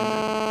be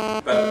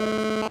changing. But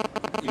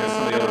you know,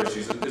 some of the other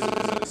issues, is it a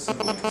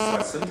simple and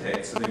concise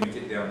syntax? And then we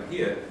get down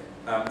here,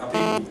 are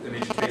people in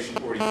education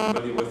already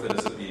familiar with it?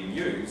 Is it being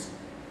used?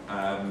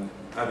 Are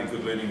there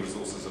good learning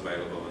resources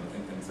available, and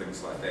and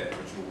things like that,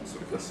 which are all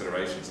sort of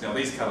considerations. Now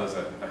these colours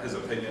are his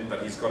opinion,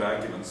 but he's got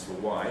arguments for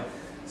why.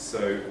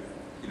 So,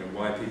 you know,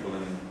 why people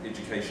in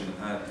education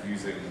aren't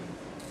using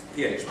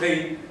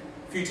PHP.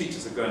 Few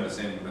teachers have got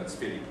understanding that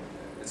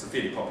it's a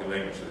fairly popular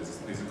language.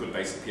 There's a good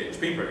base of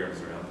PHP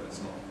programs around, but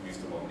it's not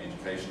used a lot in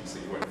education, so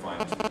you won't find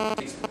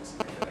textbooks.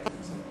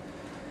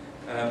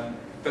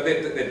 But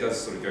that does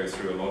sort of go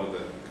through a lot of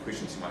the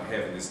questions you might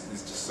have, and there's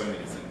just so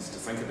many things to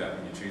think about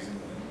when you're choosing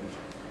the language.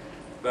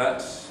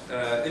 But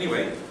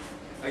anyway,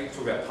 I get to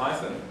talk about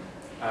Python,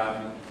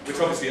 which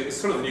obviously is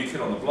sort of the new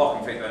kid on the block.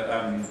 In fact,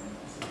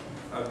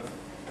 I've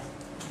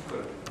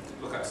got to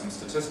look up some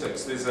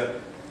statistics. There's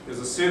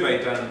a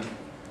survey done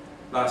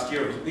last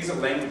year. These are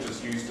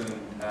languages used in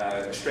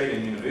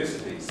Australian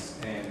universities,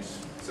 and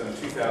so in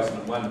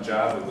 2001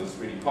 Java was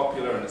really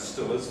popular, and it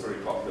still is very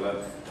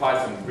popular.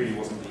 Python really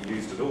wasn't being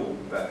used at all,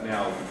 but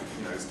now,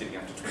 you know, it's getting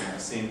up to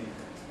 20%.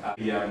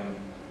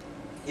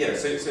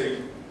 So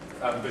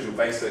Visual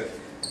Basic,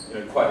 you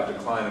know, quite a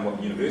decline in what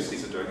the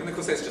universities are doing, and of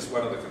course that's just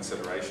one of the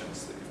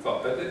considerations that you've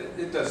got, but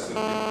it does sort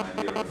of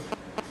give an idea of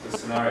the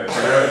scenario.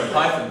 So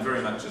Python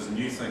very much is a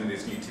new thing.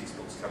 There's new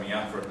textbooks coming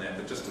out for it and that,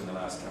 but just in the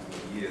last couple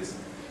of years.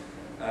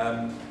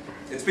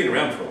 It's been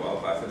around for a while,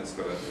 Python. It's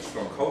got a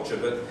strong culture,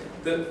 but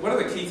one of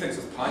the key things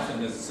with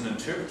Python is it's an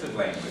interpreted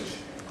language,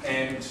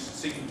 and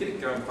so you can get it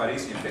going quite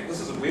easily. In fact, this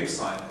is a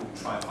website called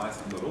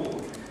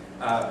trypython.org,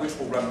 which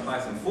will run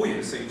Python for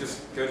you. So you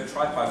just go to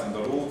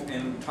trypython.org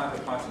and type a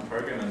Python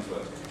program into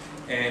it.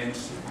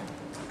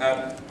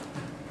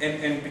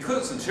 And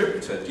because it's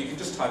interpreted, you can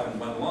just type in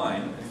one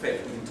line. In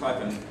fact, you can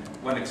type in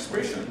one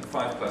expression,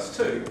 5 plus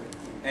 2,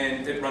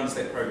 and it runs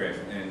that program,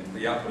 and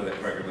the output of that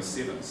program is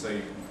 7.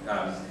 So,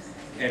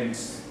 and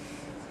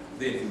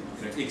then,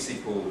 you know, x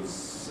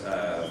equals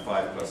 5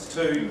 plus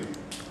 2,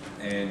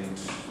 and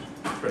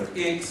print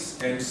x,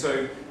 and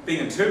so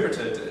being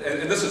interpreted,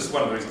 and this is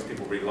one of the reasons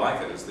people really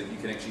like it, is that you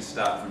can actually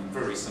start from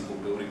very simple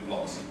building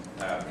blocks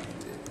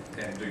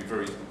and do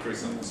very, very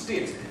simple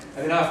steps.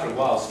 And then after a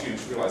while,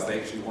 students realise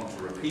they actually want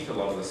to repeat a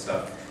lot of this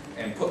stuff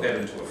and put that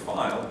into a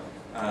file,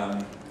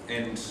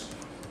 and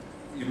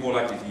you're more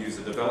likely to use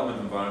a development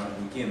environment.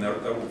 And again, they're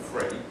all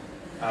free.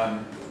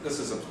 This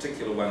is a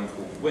particular one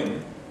called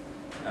Wing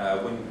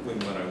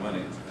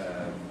 101.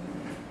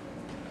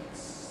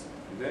 Let's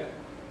do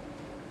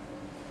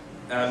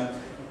that.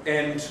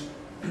 And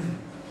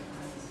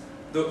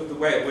the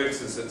way it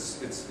works is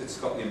it's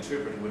got the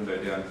interpreter window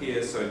down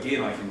here. So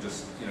again, I can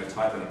just, you know,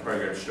 type in a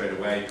program straight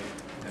away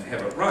and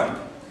have it run,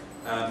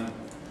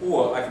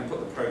 or I can put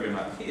the program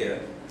up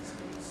here.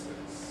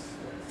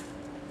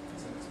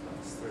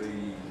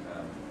 3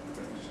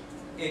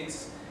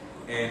 x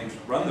and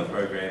run the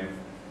program,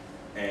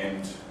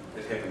 and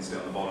it happens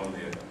down the bottom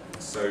there.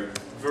 So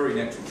very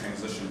natural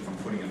transition from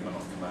putting in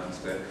one-off commands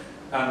there.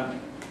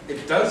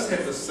 It does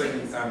have this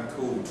thing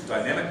called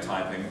dynamic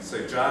typing.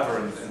 So Java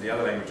and the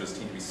other languages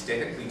tend to be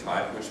statically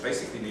typed, which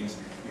basically means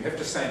you have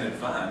to say in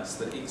advance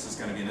that x is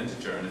going to be an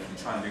integer, and if you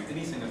try and do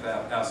anything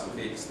else with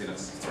x, then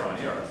it's throw an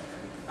error.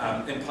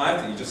 In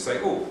Python, you just say,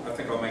 oh, I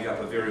think I'll make up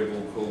a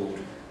variable called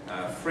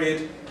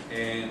Fred,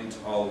 and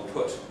I'll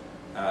put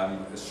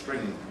a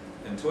string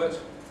into it,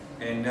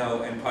 and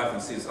Python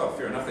says, oh,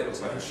 fair enough, that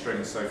looks like a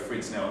string, so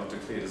Fred's now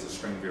declared as a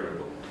string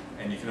variable,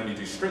 and you can only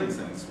do string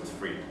things with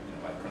Fred, you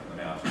know, like print them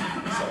out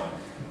and so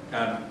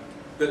on.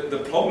 The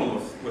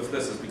problem with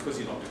this is because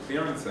you're not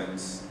declaring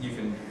things, you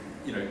can,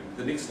 you know,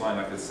 the next line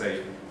I could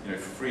say, you know,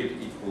 Fred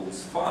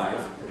equals 5,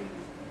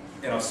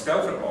 and I've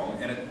spelled it wrong,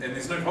 and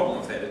there's no problem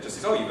with that. It just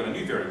says, oh, you've got a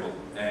new variable,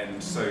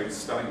 and so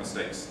spelling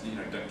mistakes, you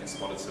know, don't get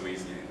spotted so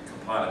easily. The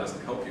compiler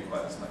doesn't help you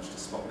quite as much to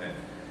spot that.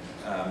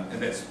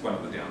 And that's one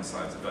of the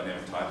downsides of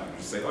dynamic typing. You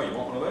just say, oh, you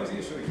want one of those?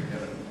 Yeah, sure, you can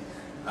have it.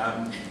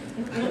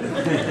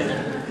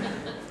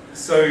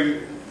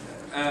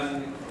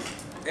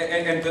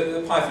 And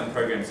the Python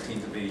programs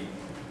tend to be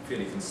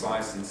fairly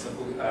concise and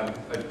simple. I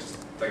just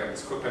dug up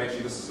this quick one.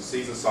 Actually, this is a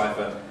Caesar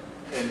cipher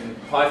in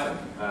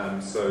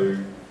Python. So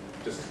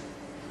just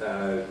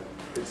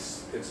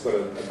it's got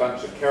a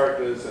bunch of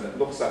characters, and it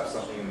looks up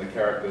something in the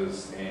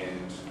characters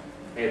and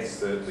adds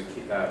the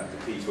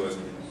key to it,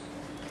 and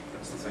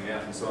prints the thing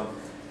out and so on.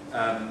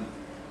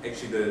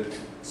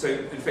 So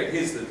in fact,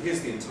 here's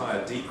the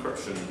entire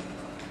decryption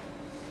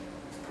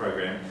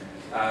program.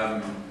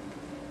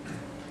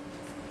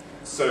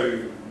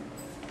 So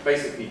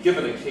basically,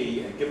 given a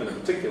key and given a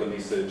particular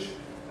message,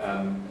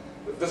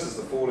 this is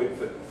the forwarding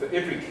for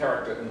every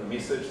character in the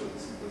message.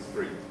 This is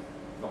very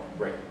not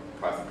great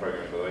Python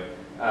program, by the way.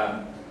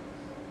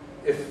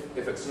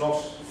 If it's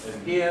not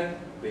in here,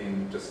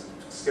 then just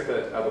skip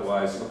it.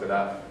 Otherwise, look it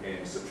up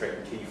and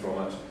subtract the key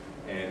from it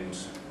and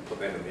put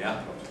that in the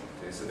output.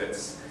 Okay, so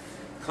that's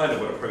kind of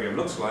what a program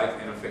looks like.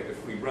 And in fact,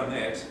 if we run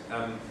that,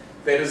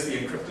 that is the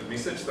encrypted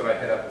message that I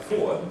had up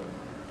before,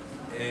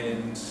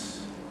 and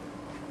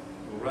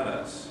we'll run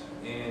it,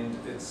 and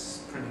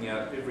it's printing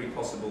out every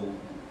possible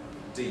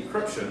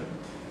decryption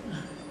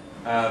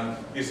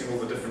using all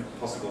the different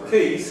possible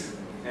keys,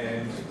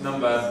 and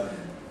number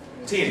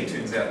 10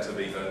 turns out to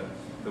be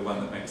the the one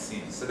that makes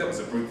sense. So that was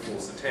a brute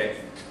force attack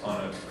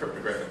on a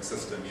cryptographic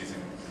system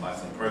using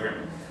Python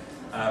programming.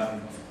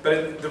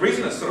 But the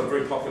reason it's sort of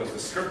very popular for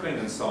scripting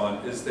and so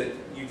on is that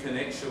you can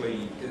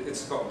actually,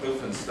 it's got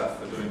built-in stuff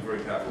for doing very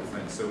powerful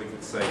things. So we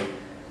could say,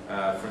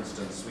 for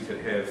instance, we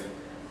could have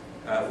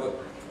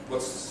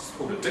what's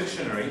called a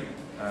dictionary,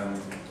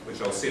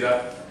 which I'll set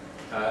up,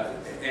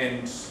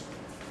 and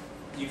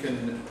you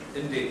can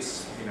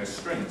index,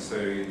 strings.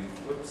 So,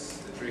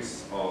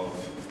 address of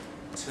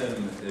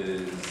Tim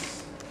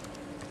is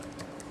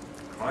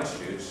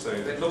Christchurch. So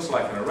that looks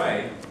like an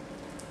array.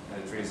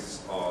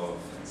 Address of,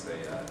 let's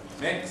say,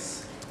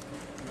 Max.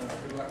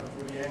 Good luck with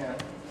Woody Anna.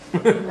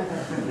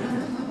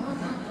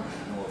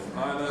 North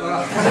Island.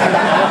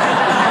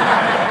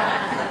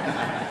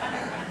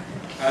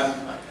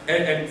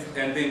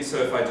 And then, so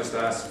if I just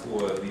ask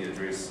for the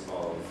address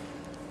of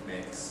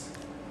Max,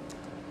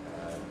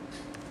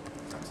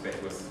 comes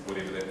back with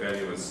whatever that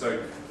value is.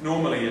 So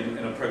normally in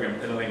a program,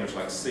 in a language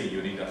like C,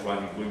 you'd end up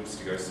writing loops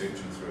to go searching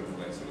through it and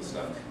all that sort of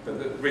stuff. But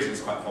the reason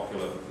it's quite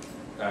popular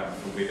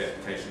for web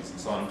applications and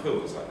so on, and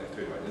Perl is like that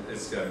too, right?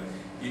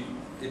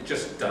 It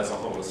just does a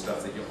whole lot of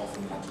stuff that you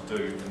often want to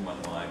do in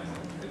one line,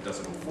 and it does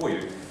it all for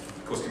you.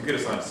 Of course, computer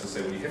scientists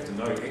say, well, you have to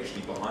know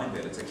actually behind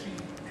that, it's actually,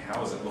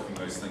 how is it looking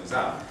those things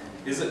up?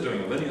 Is it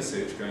doing a linear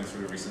search going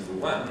through every single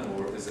one,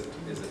 or is it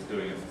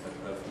doing a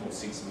more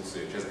sensible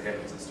search? As it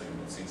happens, it's doing a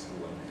more sensible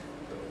one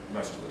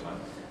most of the time.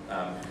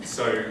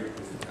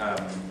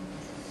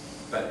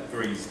 But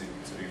very easy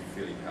to do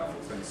fairly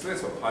powerful things. So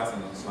that's what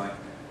Python looks like.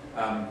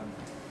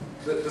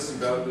 This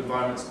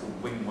environment's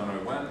called Wing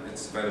 101.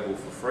 It's available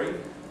for free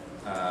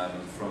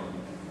from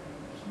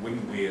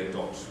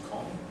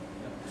wingware.com.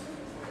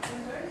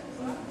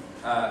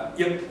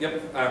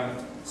 Yep.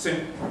 So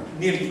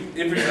nearly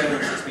every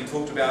language that's been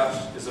talked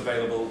about is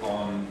available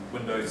on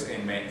Windows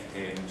and Mac,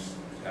 and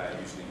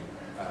usually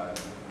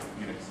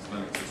Unix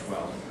and Linux as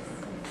well.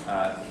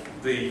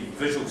 The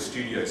Visual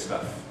Studio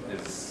stuff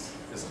is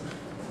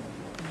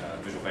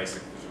Visual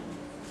Basic, Visual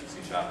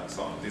C# and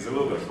so on. There's a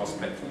little bit of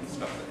cross-platform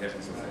stuff that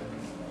happens with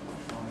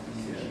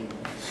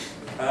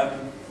that.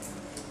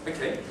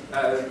 Okay.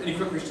 Any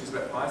quick questions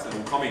about Python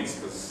or comments?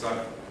 Because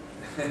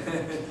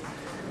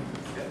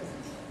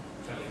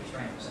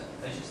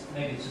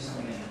Maybe it's just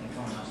something in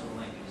common amongst all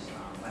languages.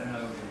 I don't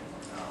know.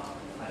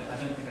 I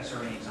don't think I saw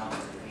any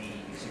examples of the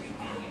exception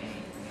handling in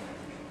any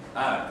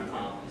language. Good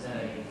point. Is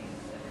that a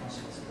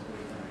concept that's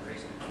typically going to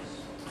address?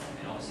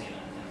 Because obviously in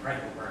a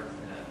practical program,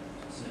 in a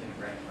significant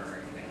practical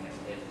program, you're going to have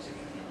to have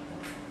exception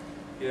handling.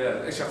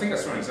 Yeah, actually, I think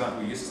I saw an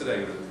example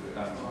yesterday with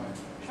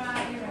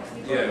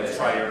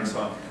try error and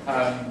so on.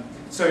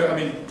 So I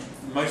mean,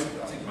 I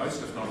think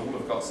most, if not all,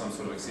 have got some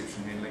sort of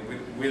exception handling.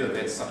 Whether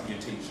that's something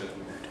you teach at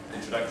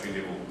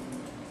introductory level,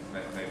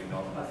 maybe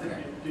not. I think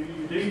you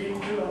do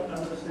need to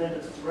understand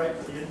it's great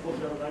for the input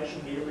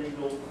validation, the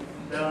illegal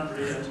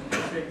boundary and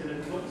expected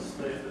inputs.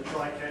 The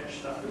try-catch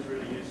stuff is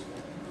really useful.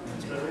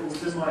 So it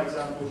was in my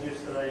examples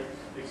yesterday,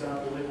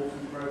 example level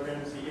 2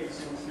 programs, the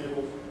excellence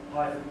level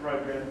Python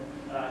program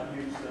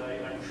used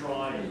a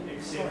try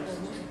except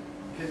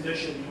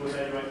condition to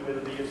evaluate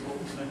whether the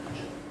input was an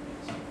integer.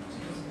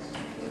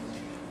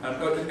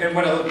 And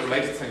one other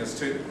related thing is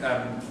too,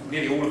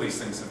 nearly all of these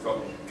things have got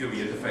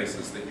GUI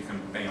interfaces that you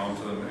can bang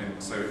onto them, and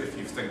so if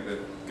you think that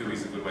GUI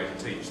is a good way to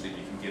teach, then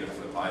you can get it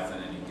for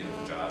Python and you can get it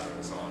for Java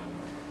and so on.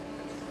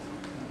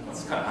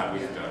 It's kind of hard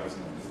with Java, isn't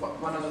it?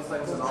 One of the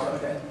things that I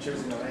looked at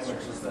choosing a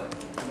language is that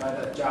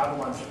the Java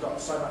ones have got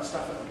so much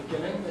stuff at the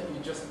beginning that you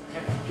just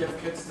have to give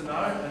kids to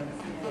know, and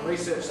the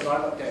research that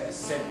I looked at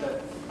said that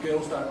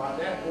girls don't like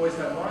that, boys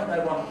don't mind. They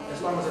want, as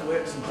long as it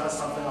works and does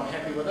something, I'm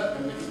happy with it,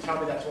 and if you tell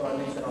me that's what I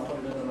need, then I'll put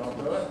it in and I'll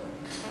do it.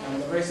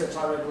 And the research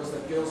I read was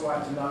that girls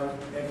like to know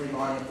every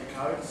line of the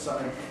code, so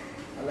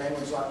a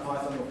language like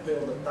Python or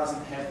Perl that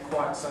doesn't have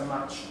quite so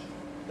much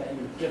that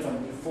you're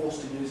given, you're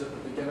forced to use at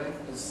the beginning,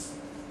 is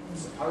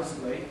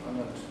supposedly,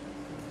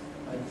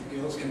 maybe the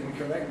girls can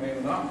correct me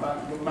or not, but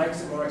it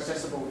makes it more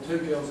accessible to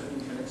girls if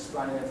you can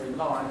explain every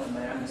line and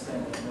they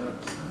understand what it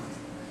means.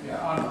 Yeah,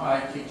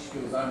 I teach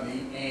skills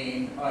only,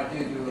 and I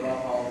do a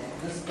lot of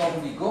this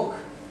gobbledygook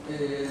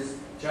is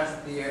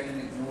just there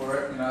and ignore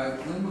it.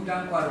 When we've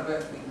done quite a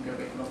bit, we can go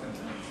back and look and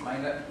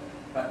explain it.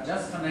 But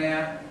just for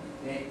now,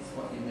 that's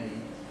what you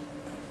need.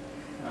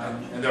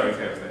 And they're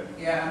okay with that.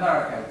 Yeah, and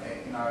they're okay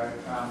with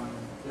that.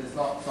 There's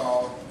lots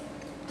of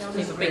they'll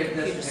need a big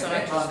computer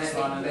scientist. That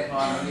line, and that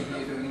line, whenever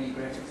you're doing any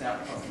graphics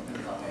outputs and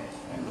things like that.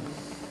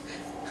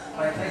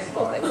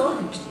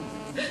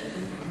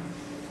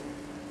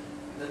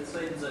 It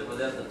seems that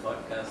without the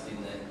typecasting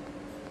that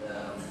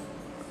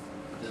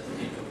the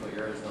potential for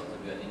errors not to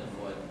be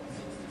identified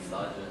seems to be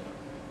larger.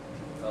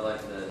 I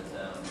like the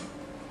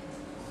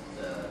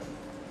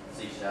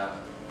C#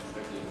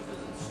 strictly because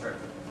it's strict.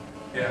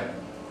 Yeah.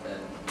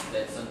 And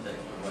that syntax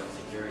provides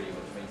security,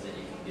 which means that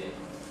you can get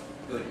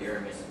good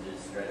error messages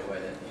straight away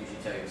that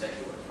usually tell you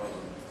exactly what the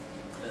problem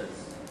is.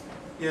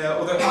 Yeah,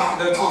 although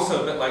it's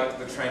also a bit like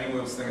the training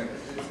wheels thing.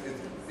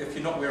 If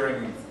you're not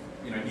wearing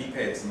knee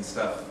pads and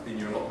stuff, then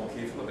you're a lot more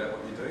careful about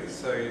what you do.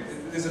 So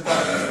there's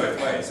advantages both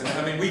ways. And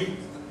I mean,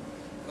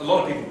 a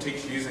lot of people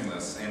teach using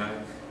this, and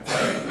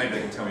maybe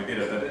they can tell me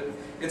better, but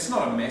it's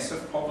not a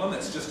massive problem,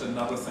 it's just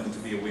another thing to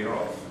be aware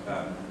of.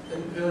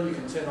 In Perl you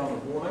can turn on a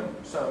warning,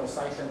 so it'll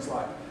say things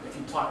like, if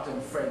you typed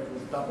in Fred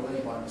with double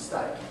E by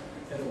mistake,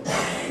 the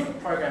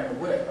program will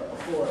work, but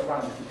before it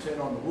runs, if you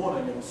turn on the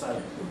warning, it will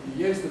say,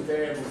 you used the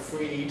variable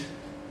Fred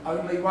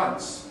only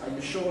once. Are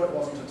you sure it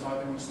wasn't a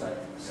typing mistake?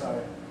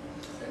 So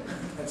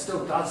it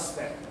still does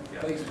that.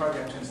 Yeah. These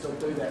programs can still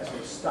do that sort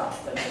of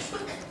stuff. They just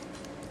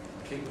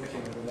keep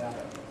working without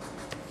it.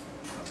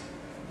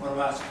 I want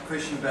to ask a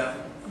question about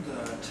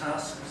the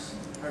tasks,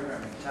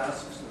 programming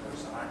tasks that are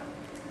assigned.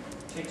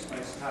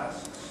 Text-based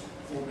tasks,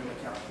 formula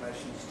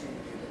calculations tend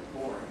to be a bit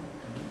boring,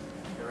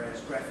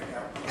 whereas graphic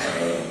output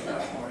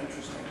is more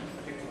interesting,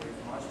 particularly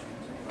for my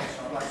students anyway.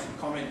 So I'd like to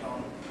comment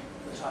on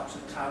the types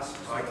of tasks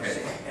that are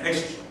set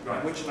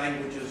and which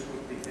languages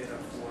would be better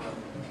for a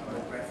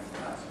more graphic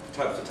task.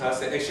 Types of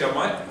tasks. Actually, I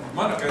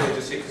might not go there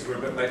just yet because we're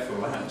a bit late for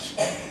lunch,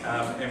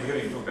 and we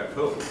haven't even talked about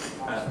Perl.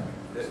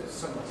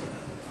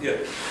 Yeah,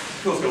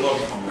 Perl's got a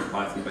lot in common with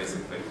Python,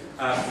 basically.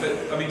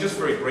 But I mean, just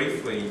very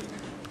briefly,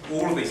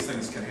 all of these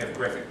things can have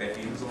graphic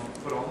backends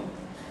put on them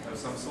of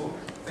some sort.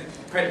 I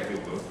think practically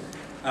all do.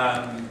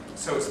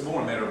 So it's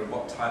more a matter of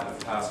what type of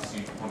tasks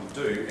you want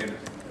to do. And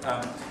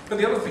but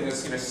the other thing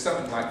is,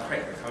 something like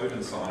crack the code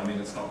and so on. I mean,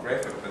 it's not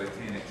graphic, but it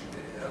can actually.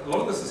 A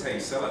lot of this is how you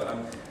sell it.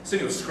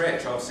 Certainly with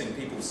Scratch, I've seen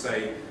people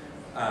say,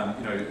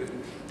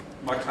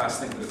 my class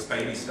think that it's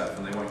baby stuff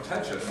and they won't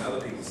touch it, and other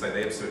people say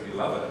they absolutely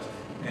love it.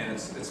 And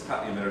it's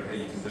partly a matter of how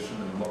you condition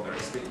them and what they're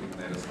expecting from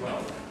that as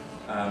well.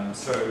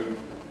 So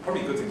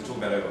probably a good thing to talk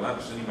about over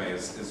lunch anyway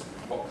is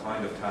what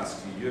kind of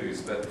tasks you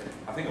use. But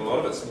I think a lot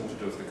of it's more to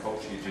do with the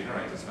culture you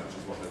generate as much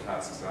as what the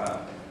tasks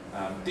are.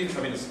 I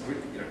mean, it's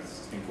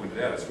been pointed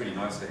out, it's really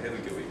nice to have a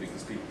GUI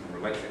because people can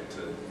relate that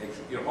to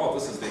actual,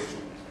 this is the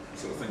actual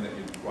sort of thing that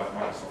you write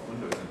Microsoft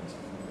Windows in or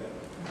something like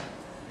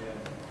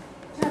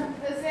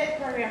that. Is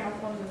that program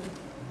up on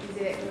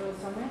ZX or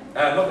somewhere?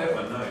 Not that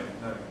one, no.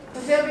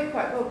 Because that would be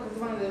quite cool, because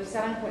one of the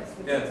selling points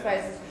for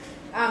text-based is,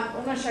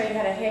 I'm going to show you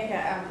how to hack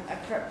a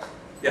crypt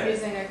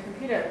using a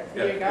computer.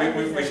 There you go.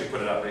 We should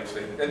put it up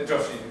actually.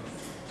 Josh,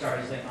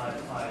 sorry, Zane, I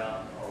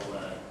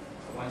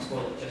won't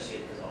spoil it just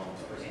yet because I'll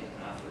present it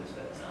afterwards,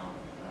 but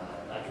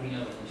do we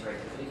know with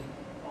interactivity?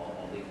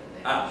 I'll leave it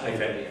there.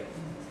 Okay.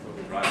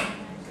 Right,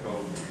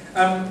 cool.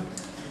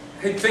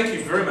 Hey, thank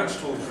you very much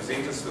to all the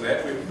presenters for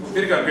that. We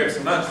better go and grab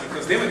some lunch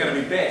because then we're going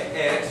to be back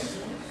at,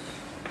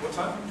 what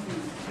time?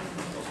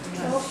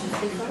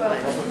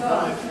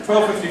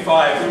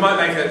 12:55. We might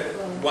make it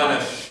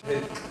 1-ish.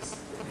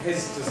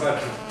 He's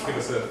decided to give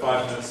us a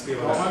 5-minute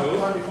spiel on that Perl. It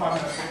won't be 5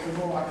 minutes, it'll be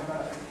more like a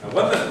minute.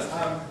 1 minute.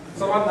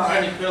 So I'm the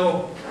only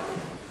Perl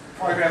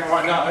programmer I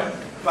know,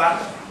 but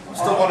I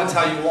still want to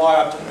tell you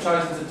why I've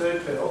chosen to do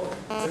Perl.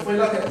 So if we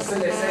look at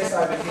CSS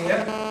over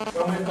here,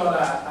 when we've got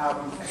a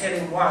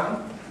heading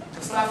 1,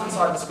 the stuff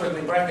inside the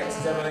squiggly brackets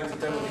is everything to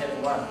do with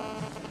heading 1.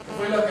 If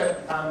we look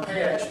at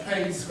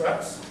PHP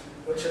scripts,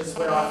 which is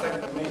where I think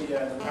the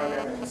media and the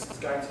programming is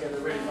going together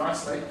really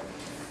nicely.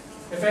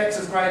 If x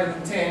is greater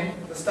than 10,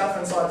 the stuff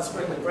inside the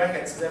squiggly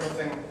brackets is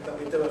everything that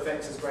we do if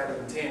x is greater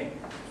than 10.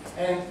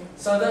 And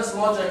so this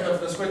logic of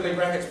the squiggly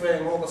brackets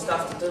being all the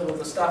stuff to do with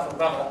the stuff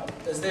above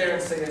it is there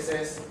in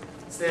CSS,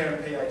 it's there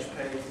in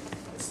PHP,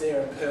 it's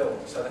there in Perl.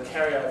 So the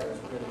carryover is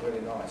really,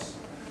 really nice.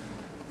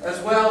 As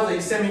well,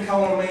 the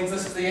semicolon means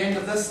this is the end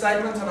of this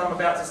statement and I'm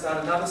about to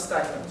start another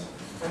statement.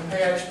 In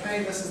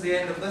PHP, this is the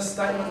end of this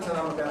statement and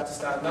I'm about to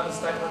start another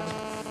statement,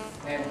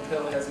 and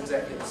Perl has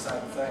exactly the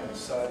same thing.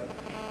 So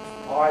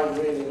I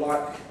really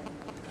like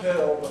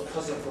Perl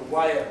because of the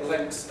way it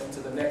links into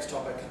the next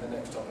topic and the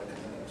next topic and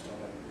the next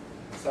topic.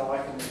 So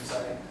I can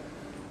say,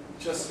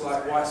 just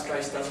like white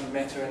space doesn't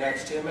matter in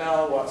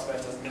HTML, white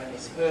space doesn't matter in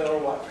Perl,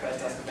 white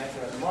space doesn't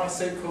matter in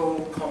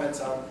MySQL,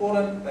 comments are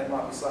important, they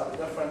might be slightly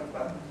different,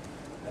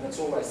 and it's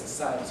always the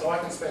same. So I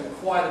can spend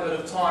quite a bit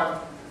of time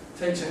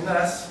teaching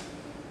this,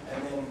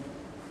 and then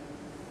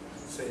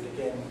see it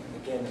again and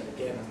again and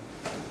again.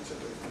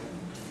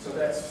 So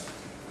that's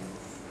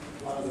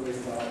one of the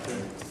reasons I like doing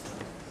it.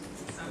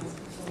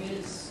 So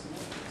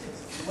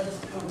what is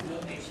Perl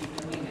actually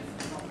doing if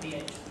it's not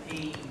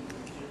PHP?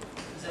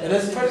 It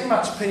is pretty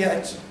much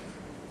PHP,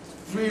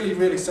 really,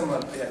 really similar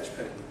to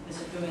PHP.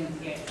 Is it doing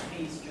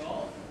PHP's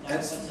job?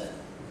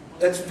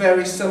 It's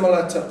very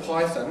similar to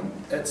Python.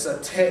 It's a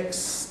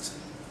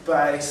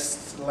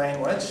text-based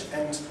language,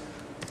 and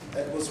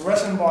it was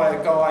written by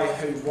a guy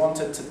who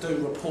wanted to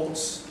do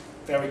reports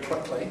very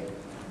quickly,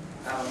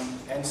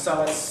 and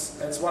so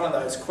it's one of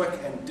those quick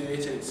and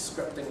dirty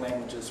scripting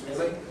languages,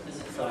 really. Is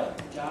it like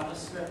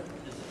JavaScript?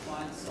 Is it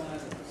client side or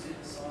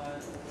server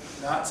side?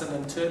 No, it's an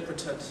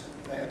interpreted.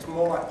 It's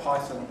more like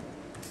Python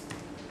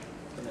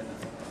than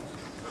anything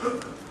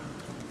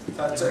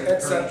else. So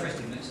it's a very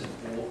interesting mix of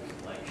walk,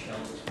 like shell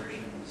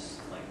expressions,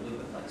 like a little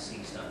bit like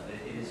C stuff.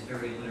 It is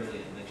very literally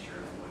a mixture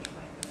of what you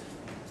make.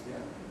 Yeah.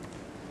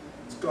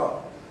 It's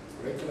got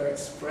regular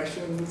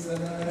expressions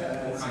in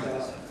it. It's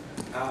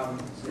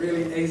got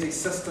really easy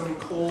system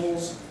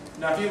calls.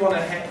 Now, if you want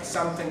to hack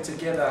something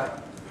together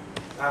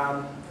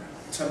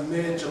to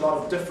merge a lot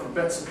of different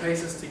bits and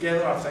pieces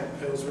together, I think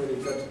Perl's really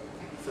good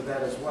for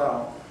that as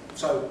well.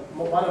 So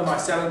one of my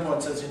selling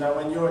points is, you know,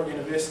 when you're at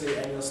university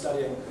and you're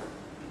studying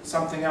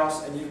something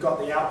else and you've got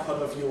the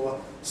output of your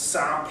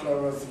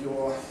sampler of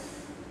your,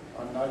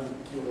 I don't know,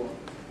 your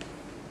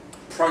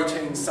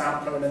protein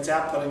sampler, and it's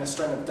outputting a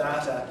string of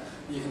data,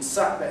 you can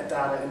suck that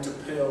data into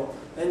Perl,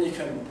 then you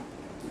can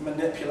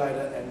manipulate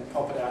it and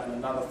pop it out in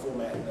another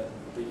format that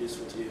will be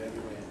useful to you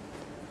everywhere.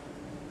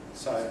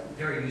 So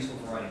very useful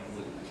for writing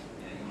code.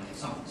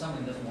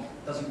 Something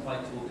doesn't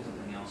quite talk to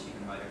something else, you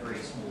can write a very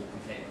small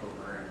compact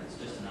program that's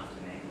just enough to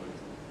enable it.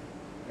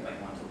 You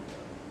make one tool.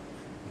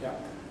 Yeah,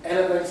 and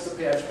it links to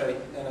PHP,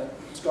 and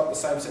it's got the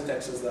same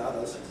syntax as the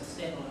others. It's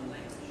a standalone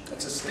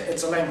language.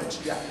 It's a language,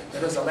 yeah.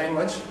 It is a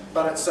language,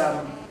 but it's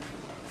a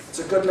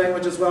good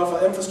language as well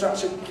for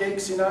infrastructure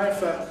geeks, you know.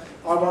 If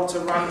I want to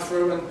run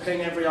through and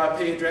ping every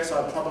IP address,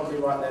 I'd probably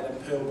write that in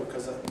Perl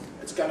because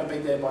it's going to be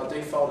there by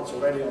default. It's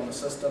already on the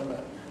system.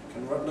 It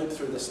can loop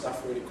through this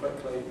stuff really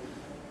quickly,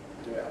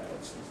 do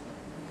outputs.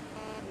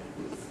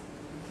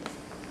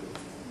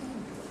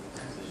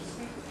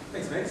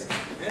 Thanks, Max.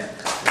 Yeah.